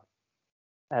job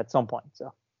at some point.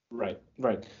 So Right.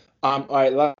 All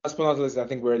right, last but not least, I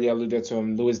think we already alluded to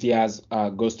him. Luis Diaz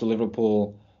goes to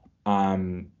Liverpool. I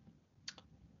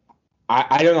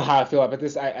don't know how I feel about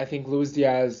this. I think Luis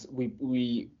Diaz,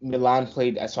 Milan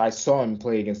played, so I saw him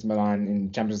play against Milan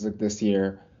in Champions League this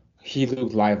year. He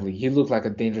looked lively. He looked like a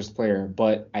dangerous player.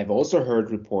 But I've also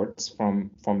heard reports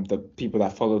from the people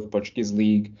that follow the Portuguese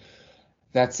league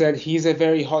that said he's a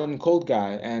very hot and cold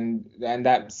guy, and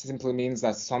that simply means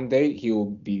that someday he'll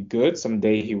be good,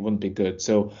 someday he won't be good.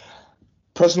 So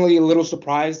personally, a little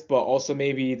surprised, but also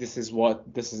maybe this is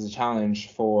a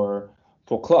challenge for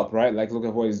Klopp, right? Like look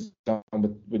at what he's done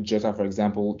with Jota, for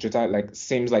example. Jota like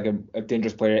seems like a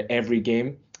dangerous player every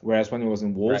game, whereas when he was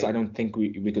in Wolves, Right. I don't think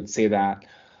we could say that.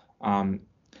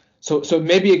 So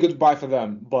maybe a good buy for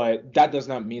them, but that does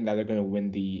not mean that they're going to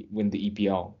win the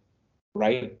EPL,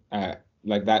 right?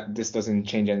 Like that, this doesn't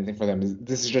change anything for them.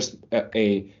 This is just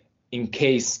a in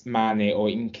case Mane or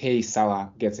in case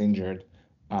Salah gets injured,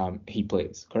 he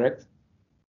plays, correct?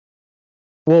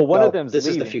 well, one of Well, them's this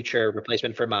is the leaving. future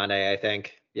replacement for Mane, I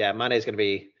think. Yeah, Mane is going to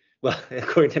be, well,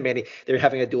 according to Manny, they're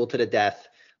having a duel to the death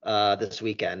this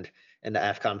weekend in the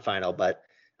AFCON final. But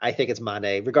I think it's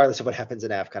Mane, regardless of what happens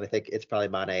in AFCON. I think it's probably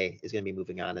Mane is going to be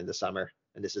moving on in the summer,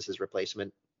 and this is his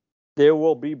replacement. There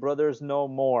will be brothers no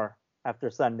more after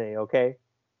Sunday, okay?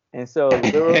 And so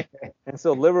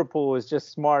Liverpool is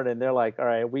just smart, and they're like, all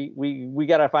right, we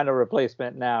gotta find a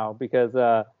replacement now, because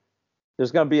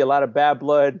there's gonna be a lot of bad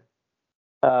blood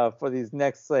for these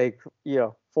next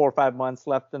 4 or 5 months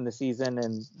left in the season,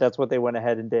 and that's what they went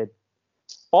ahead and did.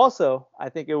 Also, I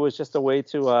think it was just a way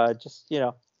to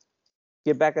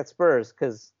get back at Spurs,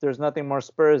 because there's nothing more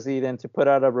Spursy than to put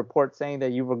out a report saying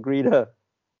that you've agreed to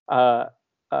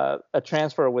a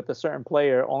transfer with a certain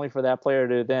player, only for that player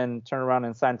to then turn around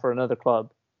and sign for another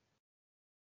club.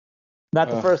 Not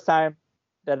the first time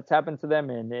that it's happened to them,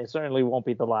 and it certainly won't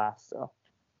be the last. So.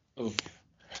 Oof.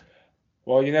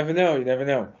 Well, you never know. You never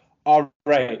know. All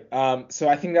right. So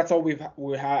I think that's all we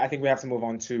have. I think we have to move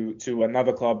on to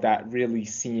another club that really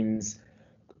seems,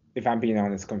 if I'm being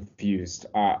honest, confused.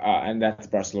 And that's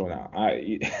Barcelona.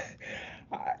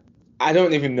 I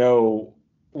don't even know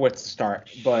where to start,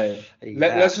 but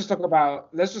Yeah. let's just talk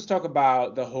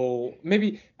about the whole.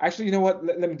 Maybe actually, you know what?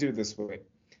 Let me do it this way.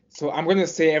 So I'm gonna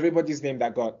say everybody's name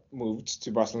that got moved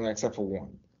to Barcelona except for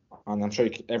one. And I'm sure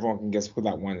everyone can guess who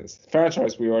that one is. Ferran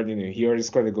Torres, we already knew. He already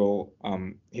scored a goal.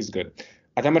 He's good.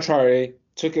 Adama Traore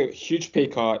took a huge pay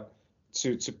cut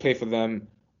to play for them.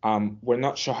 We're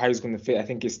not sure how he's going to fit. I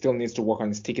think he still needs to work on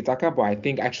his tiki-taka, but I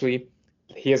think actually,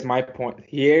 here's my point.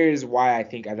 Here's why I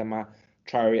think Adama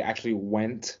Traore actually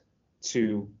went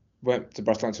to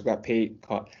Barcelona and took that pay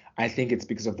cut. I think it's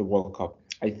because of the World Cup.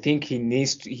 I think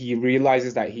he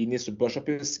realizes that he needs to brush up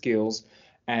his skills,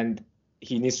 and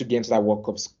he needs to get into that World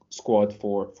Cup squad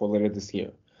for later this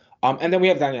year. And then we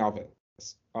have Dani Alves,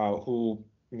 who,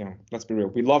 let's be real,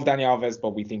 we love Dani Alves,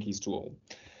 but we think he's too old.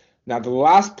 Now, the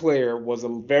last player was a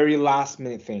very last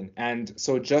minute thing. And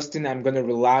so, Justin, I'm going to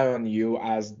rely on you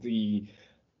as the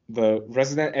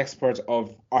resident expert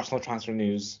of Arsenal transfer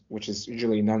news, which is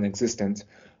usually non-existent,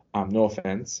 no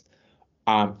offense,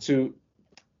 to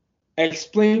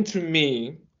explain to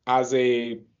me as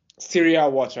a Serie A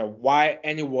watcher why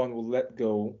anyone will let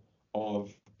go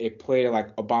of a player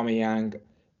like Aubameyang,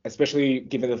 especially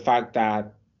given the fact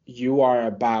that you are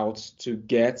about to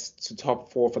get to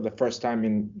top four for the first time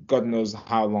in God knows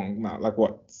how long now, like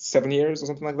what, 7 years or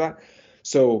something like that.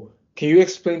 So can you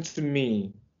explain to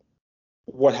me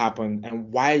what happened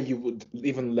and why you would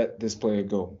even let this player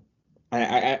go?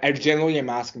 I genuinely am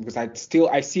asking because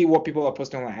I see what people are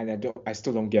posting online and I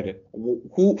still don't get it.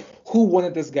 Who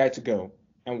wanted this guy to go,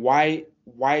 and why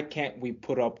can't we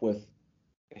put up with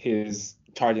his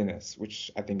tardiness,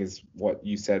 which I think is what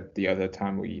you said the other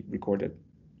time we recorded.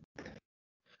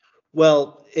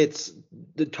 Well, it's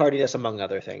the tardiness among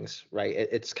other things, right?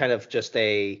 It's kind of just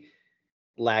a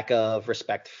lack of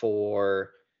respect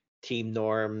for team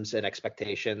norms and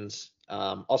expectations.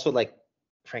 Also, like,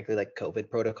 frankly, like COVID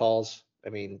protocols. I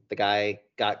mean, the guy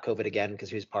got COVID again because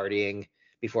he was partying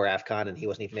before AFCON and he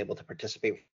wasn't even able to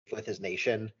participate with his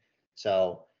nation.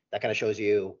 So that kind of shows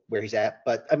you where he's at.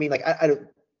 But I mean, like, I don't,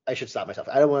 I should stop myself.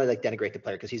 I don't want to like denigrate the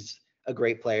player because he's a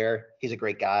great player. He's a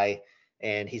great guy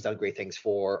and he's done great things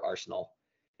for Arsenal.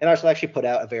 And Arsenal actually put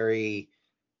out a very,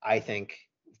 I think,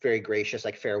 very gracious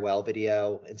like farewell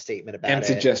video and statement about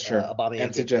Empty it. gesture. Aubameyang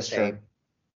Empty did the gesture. same.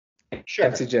 Sure,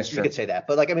 Empty gesture. you could say that,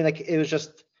 but like I mean, like it was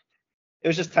just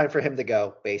time for him to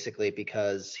go basically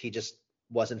because he just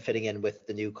wasn't fitting in with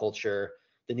the new culture,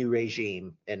 the new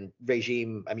regime, and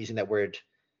regime. I'm using that word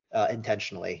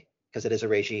intentionally because it is a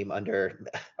regime under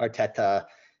Arteta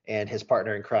and his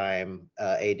partner in crime,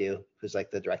 Edu, who's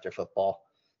like the director of football.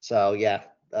 So yeah,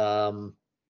 I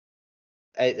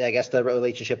guess the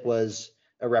relationship was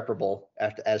irreparable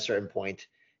at a certain point,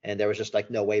 and there was just like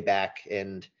no way back.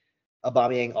 And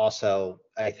Aubameyang also,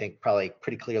 I think, probably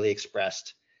pretty clearly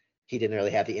expressed he didn't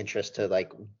really have the interest to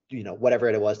like, whatever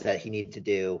it was that he needed to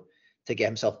do to get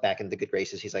himself back into the good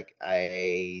graces. He's like,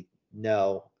 I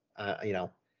know,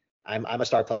 I'm a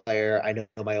star player. I know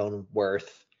my own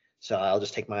worth, so I'll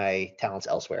just take my talents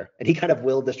elsewhere. And he kind of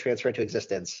willed this transfer into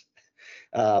existence.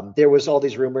 There was all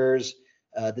these rumors.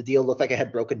 The deal looked like it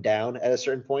had broken down at a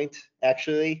certain point,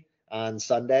 actually, on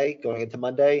Sunday, going into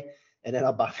Monday. And then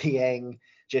Aubameyang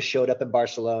just showed up in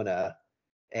Barcelona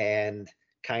and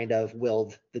kind of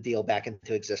willed the deal back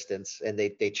into existence. And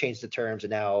they changed the terms,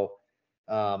 and now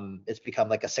it's become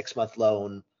like a 6-month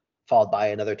loan followed by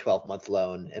another 12-month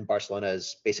loan. And Barcelona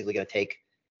is basically going to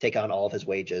take on all of his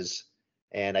wages.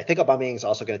 And I think Aubameyang is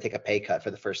also going to take a pay cut for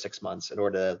the first 6 months in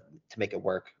order to make it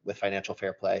work with financial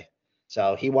fair play.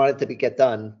 So he wanted to get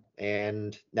done,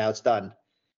 and now it's done.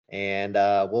 And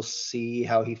we'll see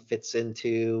how he fits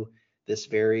into this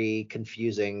very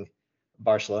confusing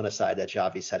Barcelona side that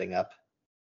Xavi's setting up.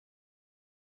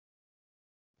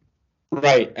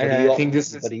 Right, and I think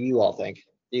this is. What do you all think?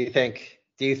 Do you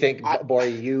think,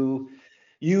 Bori,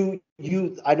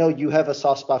 I know you have a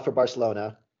soft spot for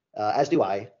Barcelona, as do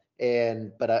I.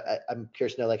 But I'm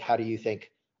curious to know, like, how do you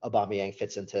think Aubameyang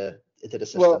fits into the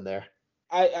system there?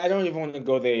 I don't even want to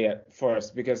go there yet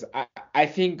first because I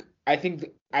think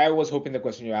I was hoping the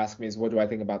question you asked me is what do I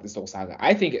think about this whole saga?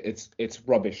 I think it's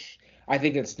rubbish. I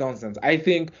think it's nonsense. I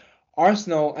think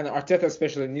Arsenal and Arteta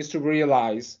especially needs to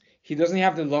realize he doesn't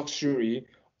have the luxury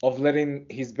of letting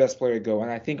his best player go,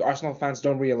 and I think Arsenal fans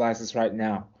don't realize this right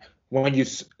now. When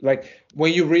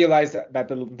you realize that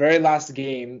the very last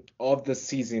game of the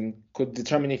season could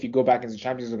determine if you go back into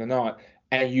Champions League or not,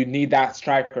 and you need that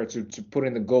striker to put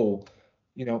in the goal.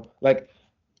 Like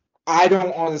I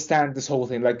don't understand this whole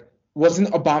thing. Like, wasn't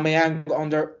Aubameyang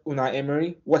under Unai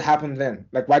Emery? What happened then?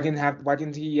 Like, why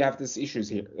didn't he have these issues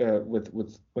here with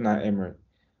Unai Emery?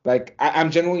 Like,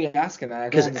 I'm genuinely asking that.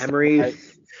 Because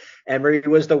Emery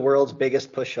was the world's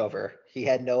biggest pushover. He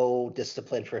had no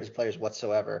discipline for his players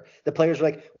whatsoever. The players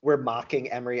were mocking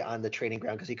Emery on the training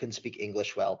ground because he couldn't speak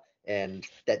English well. And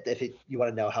that you want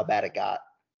to know how bad it got,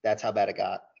 that's how bad it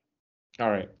got.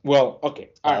 All right. Well, okay.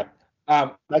 All right.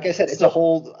 Like I said, it's a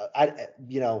whole. We're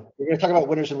going to talk about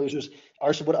winners and losers.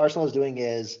 What Arsenal is doing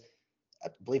is,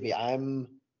 believe me, I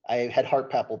had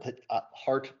heart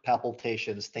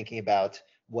palpitations thinking about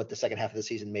what the second half of the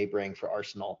season may bring for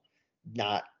Arsenal,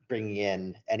 not bringing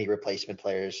in any replacement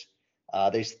players.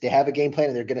 They have a game plan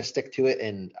and they're going to stick to it,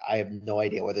 and I have no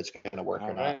idea whether it's going to work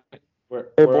or not. We're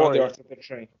on the Arteta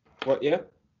train. What? Yeah.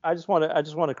 I just want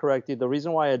to correct you. The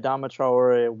reason why Adama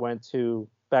Traore went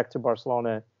back to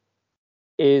Barcelona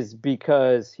is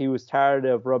because he was tired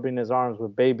of rubbing his arms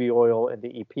with baby oil in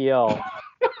the EPL.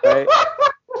 Right?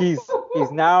 He's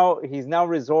now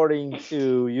resorting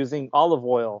to using olive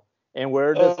oil. And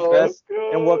where does the best?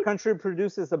 God. And what country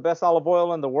produces the best olive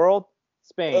oil in the world?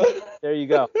 Spain. There you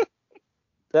go.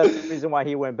 That's the reason why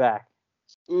he went back.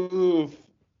 Oof.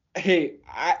 Hey,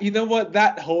 you know what?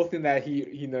 That whole thing that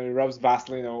he rubs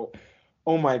Vaseline.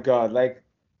 Oh my God! Like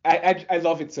I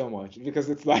love it so much because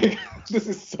it's like this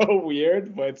is so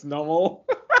weird, but it's normal.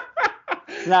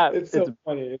 It's so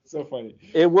funny. It's so funny.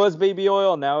 It was baby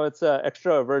oil. Now it's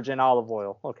extra virgin olive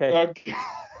oil. Okay.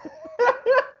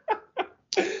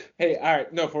 Hey, all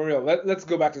right. No, for real. Let's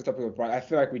go back to the topic of the point. I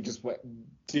feel like we just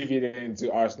deviated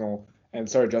into Arsenal. And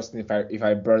sorry, Justin, if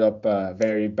I brought up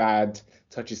very bad,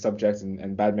 touchy subjects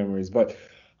and bad memories, but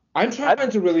I'm trying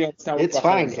to really understand. It's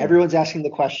fine. Everyone's asking the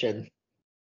question.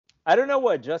 I don't know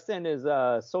what Justin is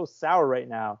so sour right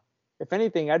now. If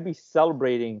anything, I'd be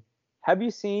celebrating. Have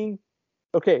you seen?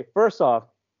 Okay, first off,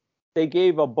 they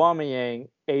gave Aubameyang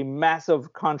a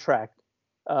massive contract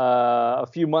a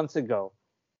few months ago,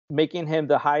 making him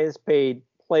the highest paid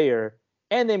player,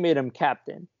 and they made him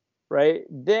captain, right?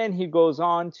 Then he goes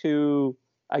on to,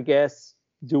 I guess,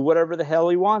 do whatever the hell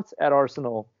he wants at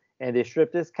Arsenal, and they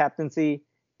stripped his captaincy,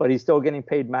 but he's still getting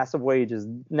paid massive wages.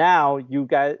 Now you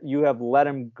have let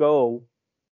him go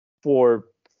for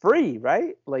free,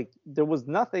 right? Like there was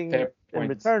nothing in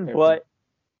return, but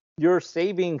you're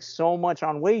saving so much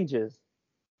on wages.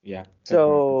 Yeah.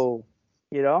 So,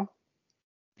 you know,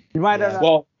 you might not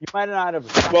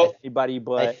have anybody,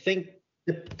 but I think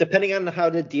depending on how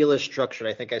the deal is structured,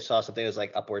 I think I saw something that was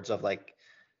like upwards of like,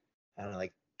 I don't know,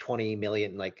 like 20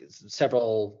 million, like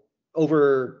several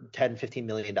over 10, $15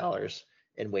 million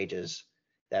in wages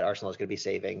that Arsenal is going to be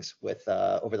savings with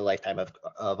over the lifetime of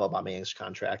Aubameyang's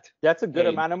contract. That's a good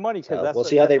amount of money. So we'll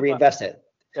see how they reinvest it.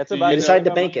 That's about they decided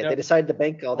to bank it. They decided to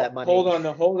bank all that money. Hold on.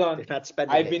 They're not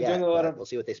spending it yet. We'll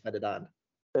see what they spend it on.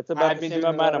 That's about the same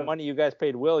amount of money you guys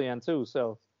paid Willian too.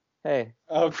 So, hey.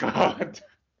 Oh God,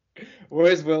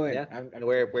 where's Willian? Yeah.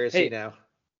 Where is he now?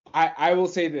 I will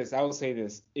say this.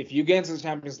 If you get into the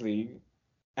Champions League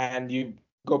and you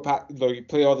you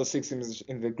play all the 6 teams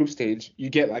in the group stage, you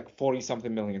get like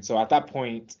 40-something million. So at that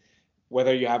point,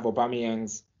 whether you have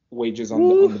Aubameyang's wages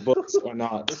on the books or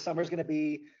not, this summer's gonna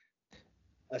be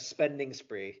a spending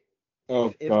spree.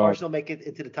 Oh, if Arsenal make it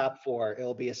into the top 4,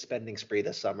 it'll be a spending spree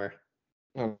this summer.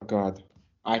 Oh God,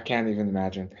 I can't even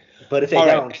imagine. But if they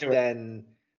don't, then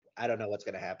I don't know what's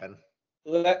gonna happen.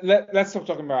 Let's stop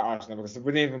talking about Arsenal because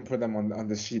we didn't even put them on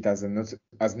the sheet as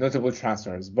notable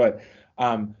transfers. But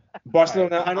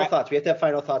Barcelona. Right, final thoughts. We have to have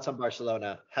final thoughts on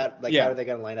Barcelona. How are they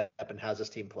going to line up, and how's this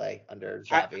team play under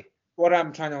Xavi? What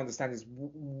I'm trying to understand is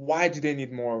why do they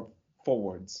need more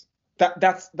forwards?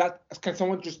 That's can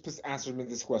someone just please answer me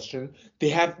this question?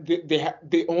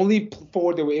 The only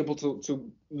forward they were able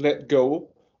to let go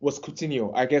was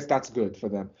Coutinho. I guess that's good for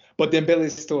them. But Dembele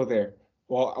is still there.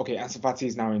 Well, okay, Ansu Fati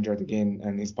is now injured again,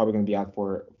 and he's probably going to be out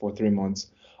for 3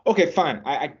 months. Okay, fine.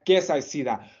 I guess I see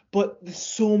that. But there's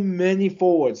so many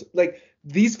forwards. Like,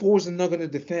 these forwards are not going to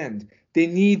defend.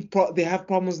 They have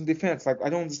problems in defense. Like, I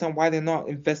don't understand why they're not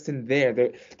investing there.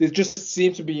 They just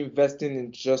seem to be investing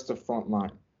in just the front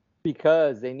line.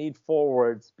 Because they need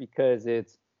forwards, because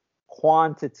it's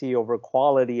quantity over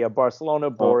quality at Barcelona,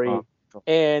 Bori.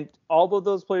 And all of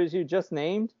those players you just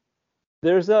named,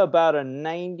 there's about a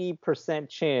 90%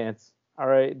 chance, all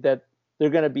right, that they're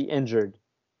going to be injured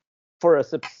for a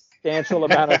substantial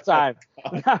amount of time.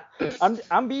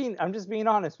 I'm just being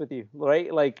honest with you,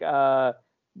 right? Like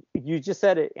you just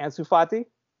said it, Ansu Fati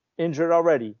injured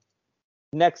already.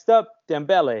 Next up,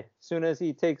 Dembele. As soon as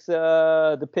he takes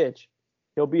the pitch,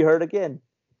 he'll be hurt again.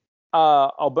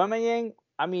 Aubameyang,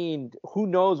 I mean, who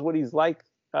knows what he's like?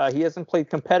 He hasn't played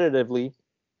competitively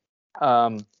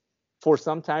for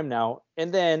some time now,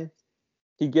 and then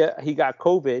he got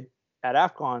COVID at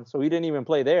AFCON, so he didn't even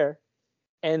play there.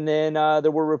 And then there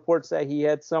were reports that he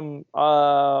had some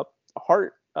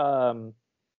heart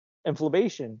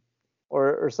inflammation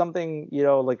or something,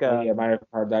 like a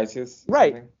myocarditis.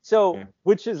 Right. Something. So,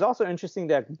 which is also interesting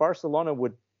that Barcelona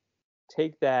would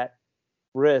take that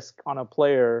risk on a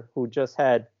player who just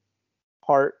had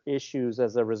heart issues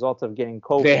as a result of getting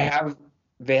COVID.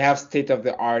 They have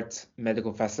state-of-the-art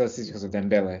medical facilities because of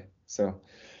Dembele. So,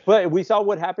 but we saw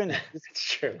what happened. It's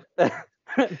true.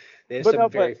 There's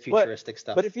some very futuristic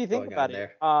stuff. But if you think about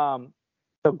it,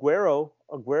 Aguero,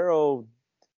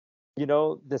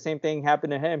 the same thing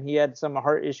happened to him. He had some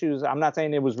heart issues. I'm not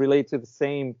saying it was related to the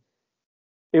same.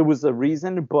 It was the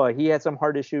reason, but he had some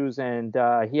heart issues and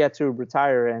he had to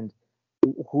retire. And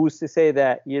who's to say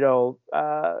that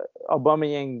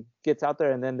Aubameyang gets out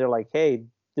there and then they're like, hey,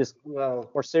 this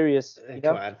more serious.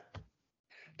 Come on.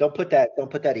 Don't put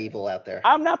that evil out there.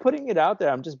 I'm not putting it out there.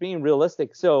 I'm just being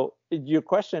realistic. So your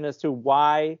question as to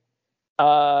why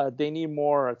they need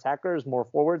more attackers, more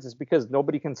forwards, is because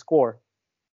nobody can score.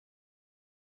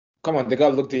 Come on, they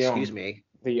got Luke de Jong. Excuse me.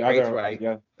 The other right.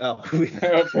 Yeah. Oh.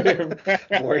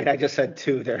 Morgan, I just said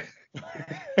 2 there.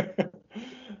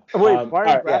 Wait,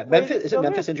 Memphis isn't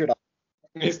Memphis injured?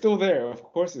 He's still there, of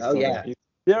course. He's still there.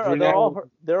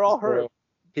 They're all hurt.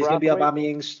 He's going to be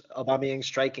Aubameyang's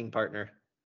striking partner.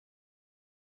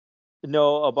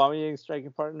 No, Aubameyang's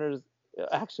striking partners.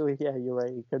 Actually, yeah, you're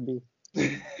right. It could be.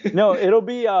 No, it'll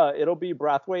be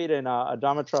Brathwaite and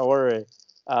Adama Traore,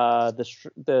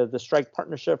 the strike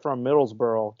partnership from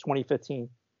Middlesbrough, 2015.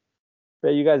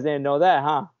 Bet you guys didn't know that,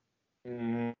 huh?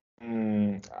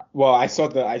 Well, I saw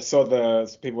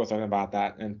the people were talking about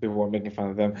that and people were making fun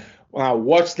of them. When I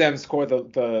watched them score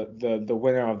the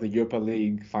winner of the Europa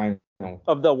League final,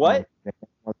 Of the um, what?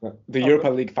 the Of Europa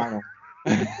League final.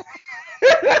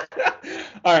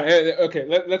 All right, okay,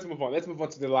 let's move on. Let's move on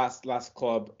to the last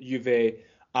club, Juve.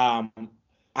 Um,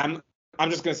 I'm I'm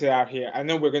just gonna say out here. I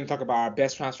know we're gonna talk about our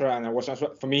best transfer and our worst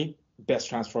transfer. For me, best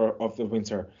transfer of the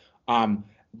winter.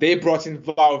 They brought in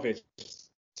Vlahovic.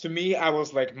 To me, I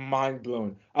was like mind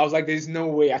blown. I was like, there's no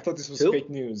way. I thought this was Who? fake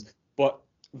news, but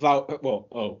well,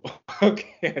 oh,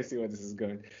 okay, I see where this is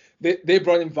going. They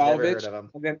brought in Never heard Vlahovic, of him.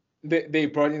 and then they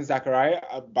brought in Zachariah.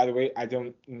 By the way, I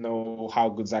don't know how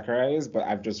good Zachariah is, but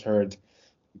I've just heard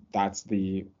that's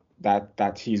the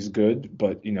that he's good.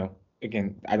 But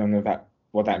again, I don't know that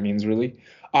what that means really.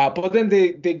 But then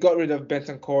they got rid of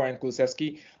Bentancur and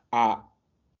Kulusevski. Uh,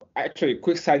 Actually,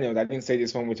 quick side note, I didn't say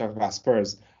this when we talked about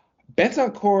Spurs.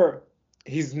 Bentancur,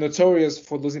 he's notorious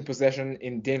for losing possession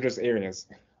in dangerous areas.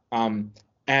 Um,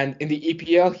 and in the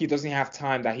EPL, he doesn't have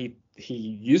time that he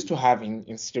used to have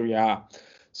in Serie A.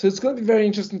 So it's going to be very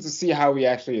interesting to see how he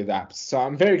actually adapts. So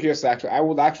I'm very curious. I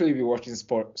would actually be watching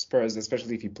Spurs,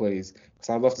 especially if he plays, because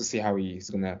I'd love to see how he's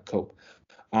going to cope.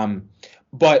 Um,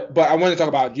 but I want to talk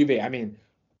about Juve. I mean,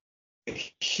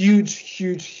 huge,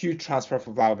 huge, huge transfer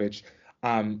for Vlahovic.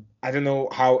 I don't know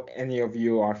how any of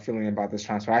you are feeling about this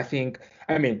transfer.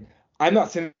 I mean, I'm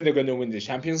not saying they're going to win the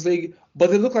Champions League,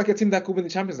 but they look like a team that could win the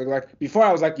Champions League. Like before,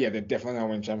 I was like, yeah, they're definitely going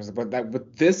to win Champions League. But that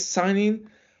with this signing,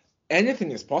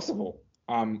 anything is possible.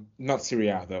 Not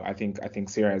Syria though. I think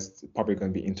Syria is probably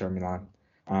going to be Inter Milan.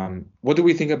 What do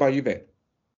we think about Juve?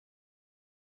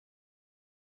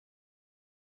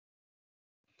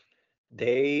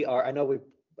 They are. I know we.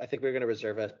 I think we're going to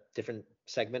reserve a different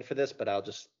segment for this, but I'll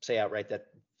just say outright that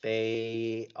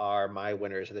they are my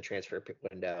winners of the transfer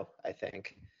window. I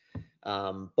think,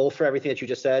 both for everything that you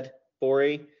just said,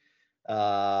 Bori.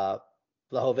 Uh,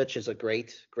 Vlahovic is a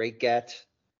great get.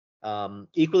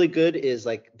 Equally good is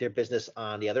like their business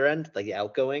on the other end, like the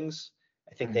outgoings.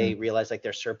 I think they Hmm. realized like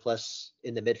their surplus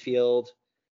in the midfield,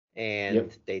 Yep.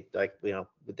 and they like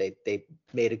they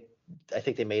made I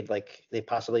think they made like they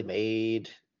possibly made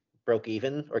broke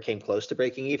even or came close to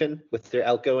breaking even with their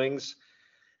outgoings.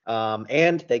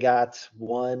 And they got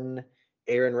one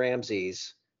Aaron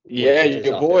Ramses, Yeah, which is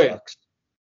your off their boy. books,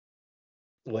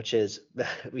 which is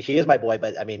he is my boy,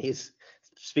 but I mean he's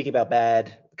speaking about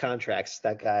bad contracts.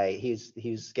 That guy, he's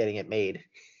getting it made.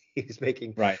 He's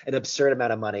making Right. an absurd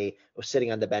amount of money, was sitting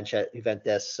on the bench at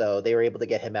Juventus, so they were able to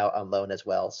get him out on loan as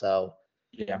well. So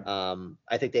Yeah.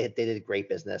 I think they did a great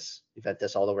business,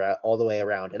 Juventus all the way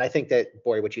around. And I think that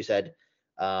Bori, what you said,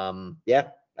 yeah,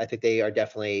 I think they are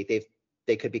definitely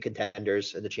they could be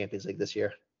contenders in the Champions League this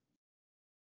year.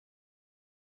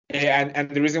 And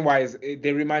the reason why is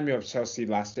they remind me of Chelsea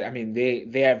last year. I mean,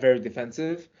 they are very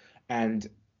defensive, and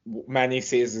Manny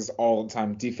says this all the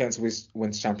time: defense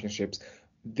wins championships.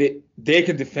 They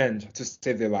can defend to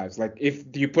save their lives. Like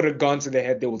if you put a gun to their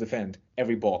head, they will defend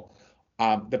every ball.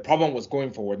 The problem was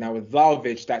going forward. Now with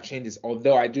Vlahovic, that changes.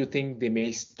 Although I do think they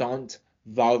may stunt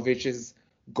Vlahovic's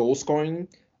goal scoring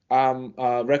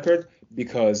record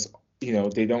because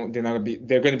they're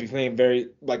gonna be playing very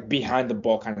like behind the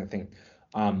ball kind of thing.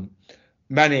 Um,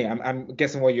 Manny, I'm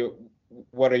guessing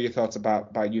what are your thoughts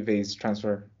about Juve's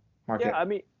transfer Yeah, I market?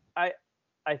 mean, I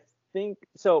I think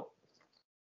so.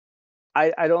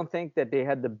 I don't think that they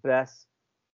had the best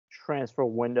transfer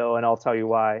window, and I'll tell you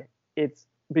why. It's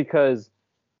because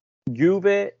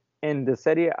Juve in the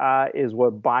Serie A is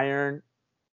what Bayern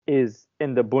is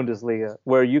in the Bundesliga,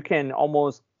 where you can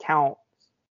almost count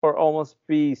or almost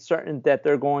be certain that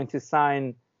they're going to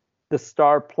sign the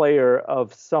star player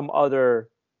of some other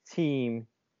team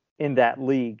in that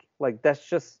league. Like that's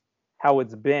just how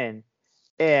it's been.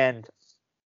 And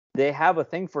they have a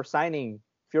thing for signing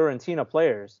Fiorentina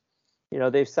players. You know,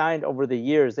 they've signed over the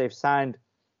years, they've signed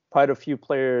quite a few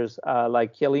players,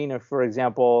 like Chiellini, for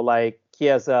example, like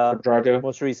Chiesa, Quadrado?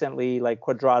 most recently, like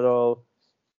Quadrado,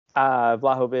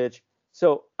 Vlahovic.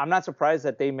 So I'm not surprised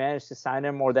that they managed to sign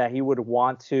him or that he would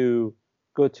want to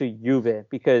go to Juve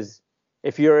because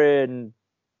if you're in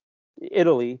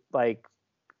Italy, like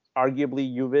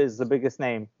arguably Juve is the biggest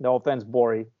name. No offense,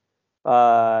 Bori,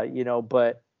 but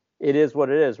it is what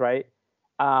it is, right?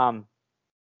 Um,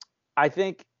 I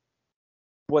think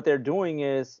what they're doing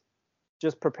is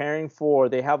just preparing for.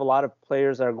 They have a lot of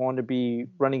players that are going to be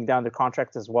running down their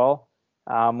contracts as well.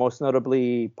 Most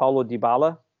notably, Paulo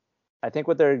Dybala. I think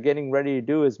what they're getting ready to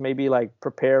do is maybe like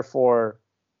prepare for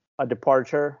a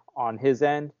departure on his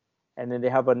end, and then they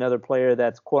have another player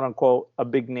that's quote unquote a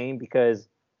big name because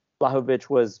Vlahovic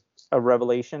was a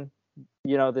revelation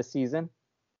this season.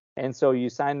 And so you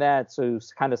sign that to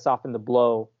kind of soften the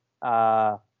blow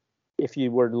if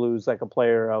you were to lose like a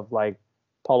player of like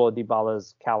Paulo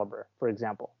Dybala's caliber, for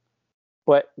example.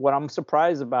 But what I'm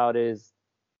surprised about is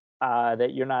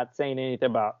that you're not saying anything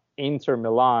about Inter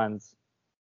Milan's.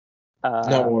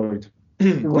 Not worried.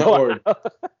 Not worried.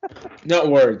 Not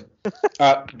worried.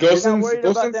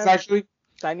 Gosens actually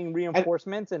signing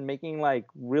reinforcements and making like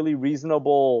really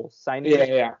reasonable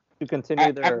signings to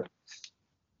continue their.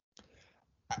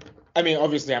 I mean,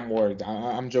 obviously, I'm worried.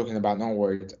 I'm joking about not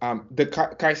worried. The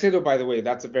Caicedo, by the way,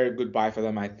 that's a very good buy for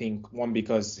them. I think one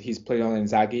because he's played on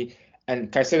Inzaghi,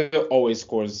 and Caicedo always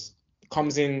scores.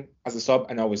 Comes in as a sub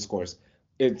and always scores.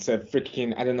 It's a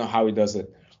freaking I don't know how he does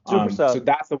it. Super sub. So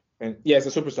that's the thing. Yeah, it's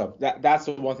a super sub. That's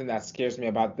the one thing that scares me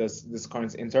about this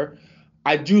current Inter.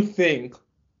 I do think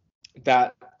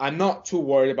that I'm not too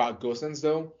worried about Gosens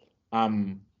though,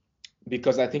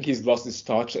 because I think he's lost his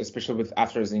touch, especially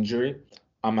after his injury.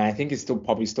 I think he's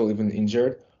probably still even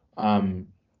injured.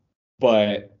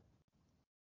 But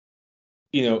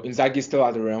Inzaghi's still out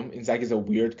of the realm. Inzaghi's a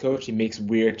weird coach. He makes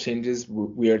weird changes,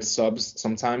 weird subs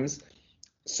sometimes.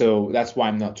 So that's why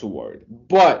I'm not too worried.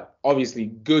 But obviously,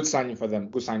 good signings for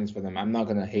them. I'm not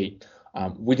gonna hate.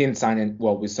 We didn't sign it.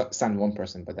 Well, we signed one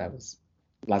person, but that was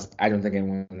last. I don't think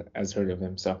anyone has heard of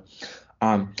him. So,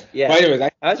 yeah. But anyways,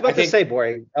 I was about to say,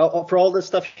 Bori, for all the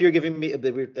stuff you're giving me,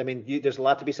 I mean, there's a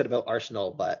lot to be said about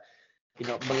Arsenal, but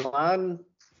Milan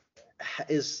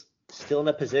is still in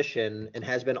a position and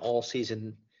has been all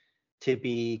season to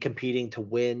be competing to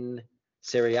win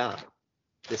Serie A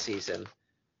this season.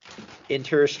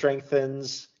 Inter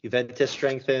strengthens, Juventus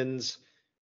strengthens.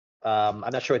 I'm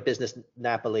not sure what business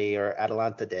Napoli or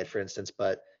Atalanta did, for instance,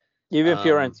 but even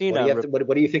Fiorentina.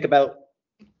 What do you think about?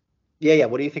 Yeah.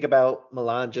 What do you think about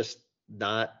Milan just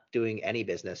not doing any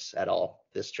business at all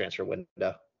this transfer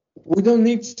window? We don't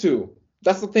need to.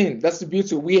 That's the thing. That's the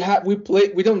beauty. We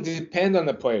don't depend on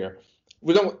the player.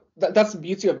 We don't. That's the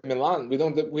beauty of Milan. We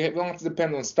don't have to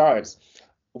depend on stars.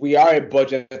 We are a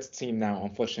budget team now,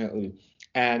 unfortunately,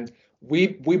 and we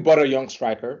bought a young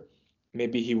striker.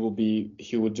 Maybe he will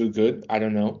do good. I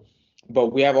don't know,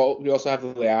 but we also have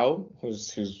Leao,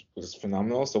 who's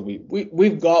phenomenal. So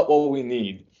we've got what we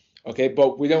need. Okay,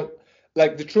 but we don't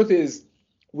the truth is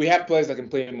we have players that can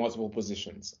play in multiple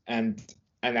positions, and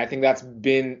I think that's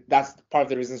part of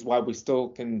the reasons why we still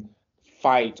can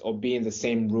fight or be in the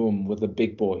same room with the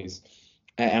big boys,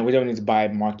 and we don't need to buy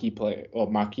marquee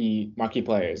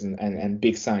players and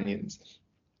big signings.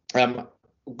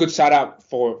 Good shout out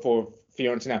for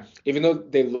Fiorentina. Even though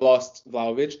they lost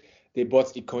Vlahovic, they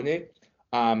bought Ikone.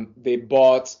 They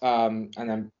bought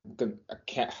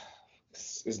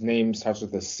his name starts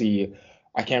with a C.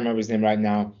 I can't remember his name right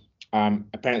now.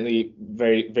 Apparently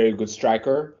very, very good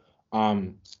striker.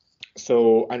 And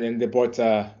then they bought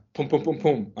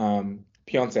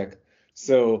Piontek.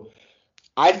 So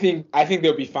I think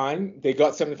they'll be fine. They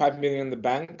got 75 million in the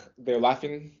bank. They're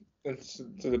laughing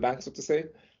to the bank, so to say.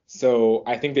 So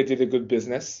I think they did a good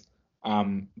business.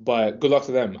 But good luck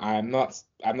to them. In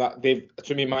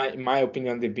my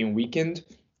opinion, they've been weakened,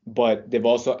 but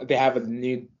they have a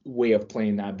new way of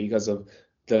playing now because of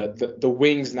the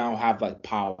wings now have like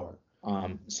power.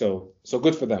 So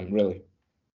good for them, really.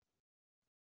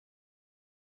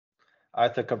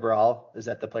 Arthur Cabral, is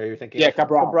that the player you're thinking? Yeah,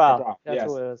 Cabral. That's yes.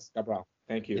 who it is. Cabral.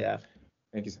 Thank you. Yeah.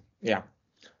 Thank you. Yeah.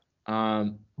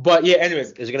 But yeah,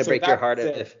 anyways. Is it going to break your heart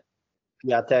if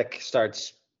Piatek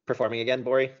starts performing again,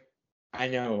 Bori? I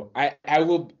know. I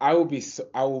will be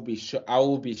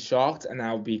shocked and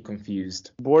I'll be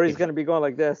confused. Bori's going to be going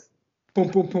like this. Boom,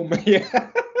 boom, boom. Yeah.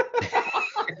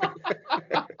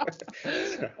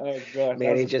 Oh god.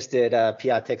 Manny just did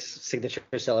Piatek's signature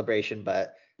celebration,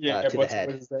 but to the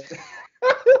head.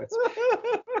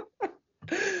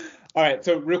 All right.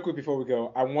 So real quick before we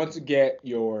go, I want to get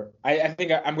your. I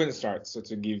think I'm going to start. So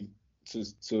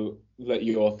to let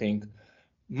you all think.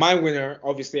 My winner,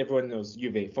 obviously everyone knows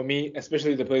Juve. For me,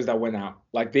 especially the players that went out,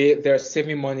 like they're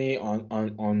saving money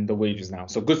on the wages now.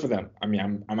 So good for them. I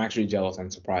mean, I'm actually jealous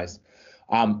and surprised.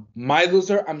 My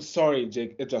loser, I'm sorry,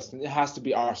 Justin. It has to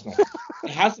be Arsenal.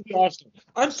 It has to be Arsenal.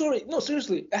 I'm sorry. No,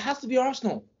 seriously, it has to be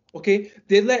Arsenal. Okay,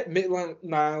 they let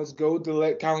Maitland-Niles go. They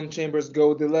let Callum Chambers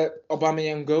go. They let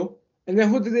Aubameyang go. And then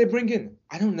who did they bring in?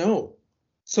 I don't know.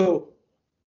 So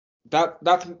that's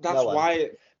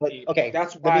why. Okay,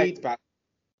 that's why it's bad.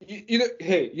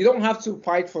 You don't have to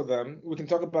fight for them. We can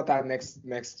talk about that next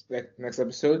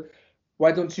episode.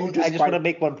 Why don't you just? I just want to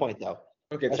make one point though.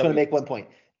 Okay, I just want to make one point.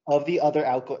 Of the other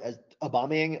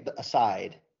Aubameyang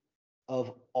aside,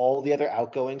 of all the other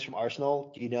outgoings from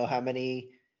Arsenal, do you know how many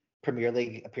Premier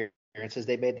League appearances appearances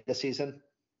they made this season?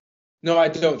 No, I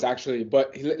don't actually.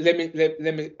 But let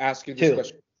me ask you this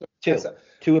question.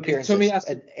 Two appearances.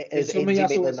 If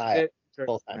Tomiyasu was to get injured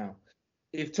both times. now,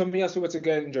 if Tomiyasu were to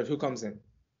get injured, who comes in?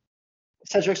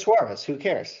 Cedric Suarez. Who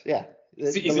cares? Yeah,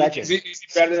 the legend. Is he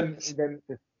better than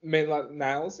Maitland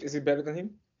Niles? Is he better than him?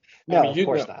 No, of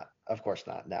course not. Of course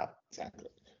not. No. Exactly.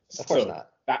 Of course not.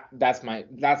 That's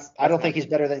I don't think he's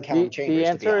better than Callum Chambers. The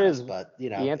answer to be honest, is, but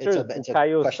it's a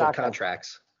Bukayo question of Saka.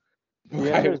 contracts.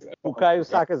 Bukayo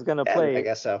Saka is going to play. I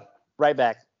guess so. Right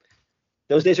back.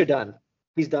 Those days are done.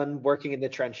 He's done working in the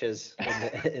trenches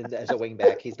as a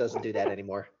wingback. He doesn't do that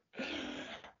anymore.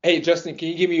 Hey, Justin, can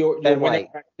you give me your Ben White?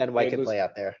 Ben White can play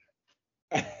out there.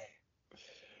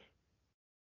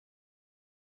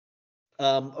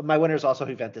 My winner is also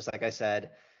Juventus, like I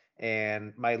said,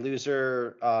 and my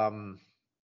loser. Come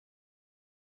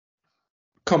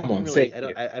on, really,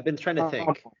 I've been trying to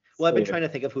think. Well, I've been trying to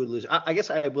think of who would lose. I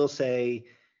guess I will say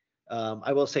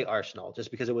Arsenal,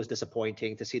 just because it was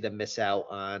disappointing to see them miss out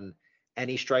on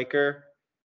any striker.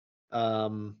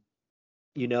 My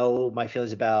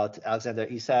feelings about Alexander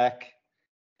Isak.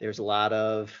 There's a lot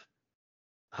of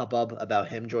hubbub about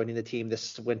him joining the team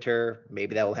this winter.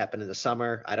 Maybe that will happen in the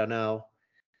summer. I don't know.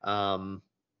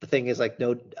 The thing is, like,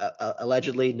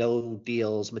 allegedly no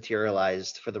deals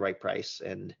materialized for the right price,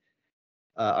 and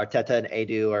Arteta and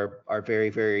Edu are very,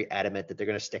 very adamant that they're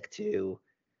going to stick to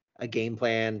a game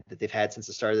plan that they've had since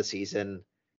the start of the season.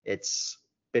 It's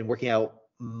been working out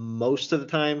most of the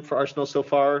time for Arsenal so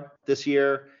far this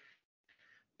year,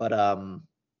 but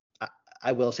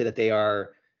I will say that they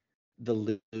are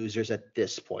the losers at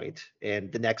this point,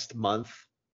 and the next month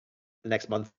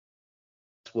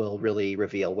will really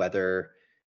reveal whether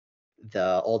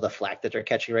all the flack that they're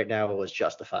catching right now was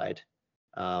justified.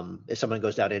 If someone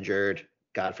goes down injured,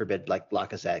 God forbid, like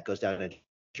Lacazette goes down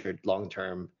injured long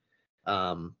term,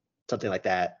 something like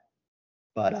that.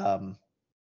 But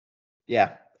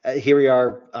here we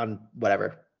are on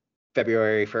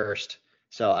February 1st.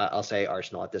 So I'll say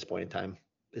Arsenal at this point in time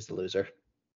is the loser.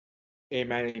 Hey,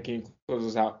 Manny, can you close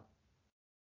us out?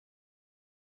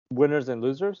 Winners and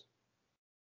losers?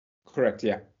 Correct,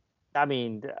 yeah. I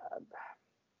mean,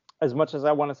 as much as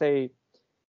I want to say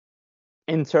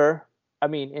Inter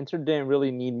didn't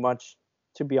really need much,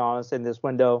 to be honest, in this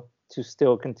window to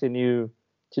still continue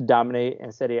to dominate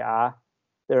in Serie A.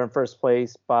 They're in first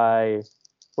place by,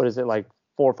 4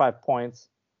 or 5 points,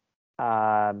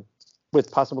 with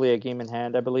possibly a game in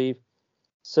hand, I believe.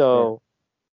 So,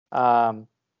 for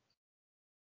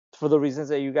the reasons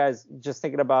that you guys just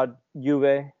thinking about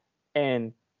Juve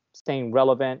and staying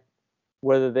relevant,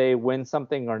 whether they win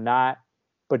something or not,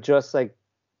 but just like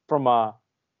from a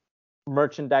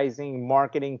merchandising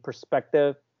marketing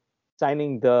perspective,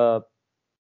 signing who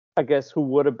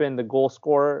would have been the goal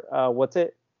scorer?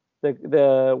 The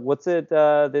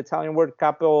Italian word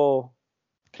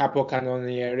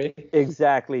Capocannoniere?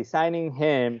 Exactly. Signing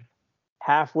him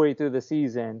halfway through the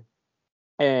season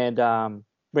and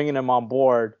bringing him on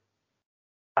board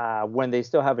when they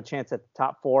still have a chance at the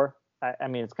top four. I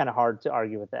mean, it's kind of hard to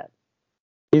argue with that.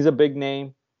 He's a big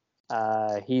name.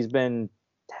 He's been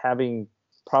having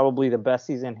probably the best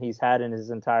season he's had in his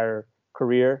entire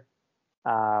career.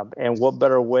 And what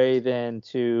better way than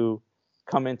to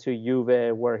come into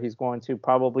Juve, where he's going to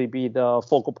probably be the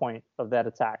focal point of that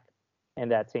attack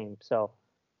and that team. So,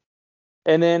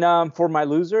 and then for my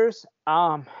losers,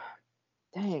 I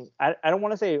don't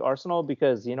want to say Arsenal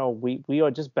because, we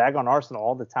are just bag on Arsenal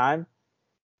all the time.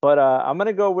 But I'm going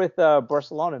to go with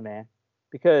Barcelona, man,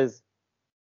 because,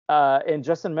 and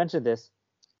Justin mentioned this,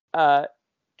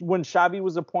 when Xavi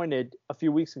was appointed a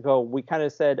few weeks ago, we kind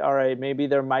of said, all right, maybe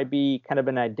there might be kind of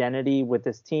an identity with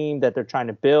this team that they're trying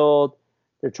to build.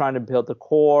 They're trying to build the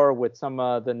core with some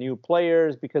of the new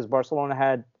players because Barcelona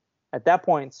had, at that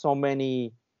point, so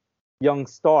many young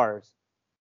stars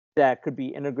that could be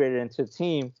integrated into the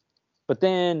team. But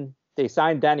then they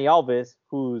signed Dani Alves,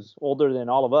 who's older than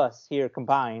all of us here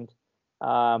combined.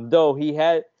 Though he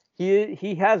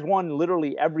has won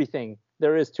literally everything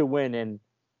there is to win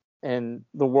in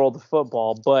the world of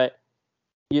football. But,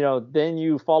 then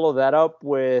you follow that up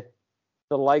with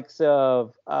the likes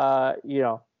of,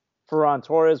 Ferran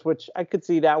Torres, which I could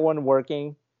see that one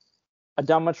working.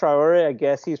 Adama Traore, I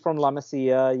guess he's from La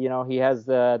Masia. He has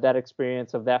that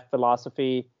experience of that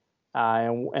philosophy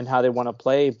and how they want to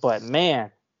play. But, man,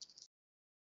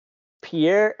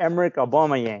 Pierre-Emerick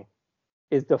Aubameyang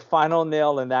is the final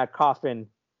nail in that coffin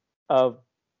of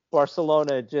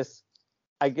Barcelona just,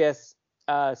 I guess,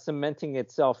 cementing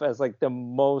itself as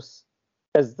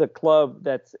as the club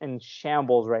that's in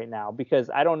shambles right now, because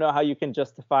I don't know how you can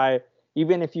justify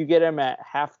even if you get him at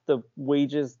half the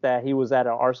wages that he was at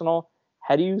Arsenal,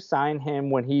 how do you sign him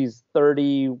when he's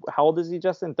 30? How old is he,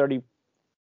 Justin?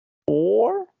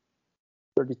 34?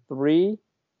 33?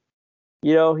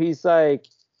 You know, he's like...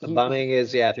 Bumming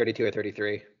is, 32 or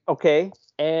 33. Okay.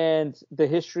 And the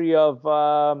history of,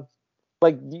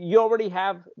 like, you already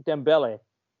have Dembele,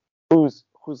 who's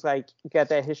like got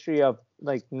that history of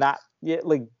like not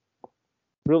like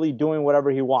really doing whatever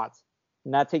he wants,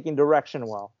 not taking direction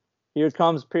well. Here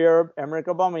comes Pierre-Emerick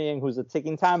Aubameyang, who's a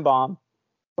ticking time bomb.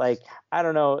 Like, I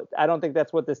don't know. I don't think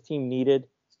that's what this team needed.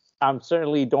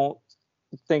 Certainly don't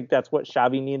think that's what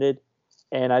Xavi needed.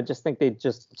 And I just think they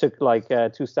just took like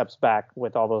 2 steps back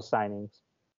with all those signings.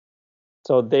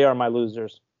 So they are my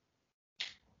losers.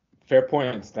 Fair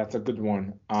points. That's a good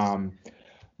one.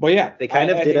 But yeah, they kind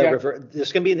of did a reverse. This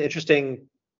is going to be an interesting.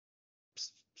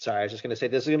 Sorry, I was just going to say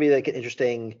this is going to be like an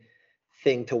interesting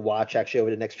thing to watch actually over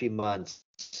the next few months.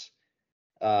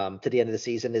 To the end of the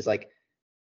season is like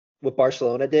what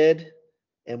Barcelona did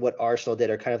and what Arsenal did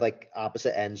are kind of like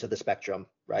opposite ends of the spectrum,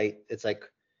 right? It's like,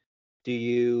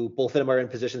 both of them are in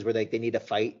positions where they need to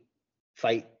fight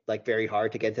like very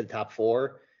hard to get into the top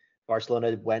 4.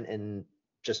 Barcelona went and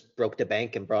just broke the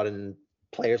bank and brought in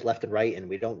players left and right, and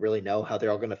we don't really know how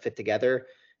they're all going to fit together.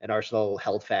 And Arsenal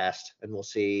held fast, and we'll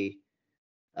see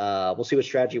what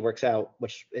strategy works out,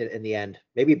 which in the end,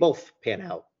 maybe both pan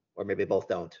out, or maybe both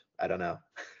don't. I don't know.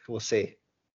 We'll see.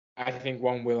 I think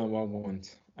one will and one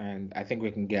won't, and I think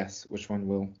we can guess which one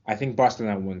will. I think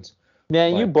Barcelona won't. Yeah,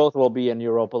 you both will be in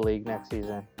Europa League next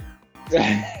season.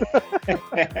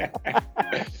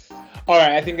 All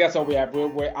right, I think that's all we have.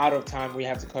 We're out of time. We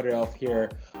have to cut it off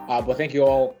here. But thank you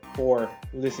all for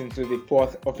listening to the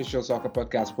 4th official soccer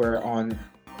podcast. We're on,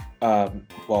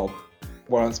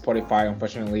 we're on Spotify,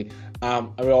 unfortunately.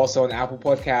 And we're also on Apple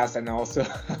Podcasts and also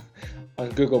on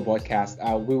Google Podcasts.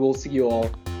 We will see you all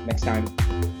next time.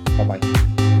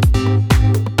 Bye-bye.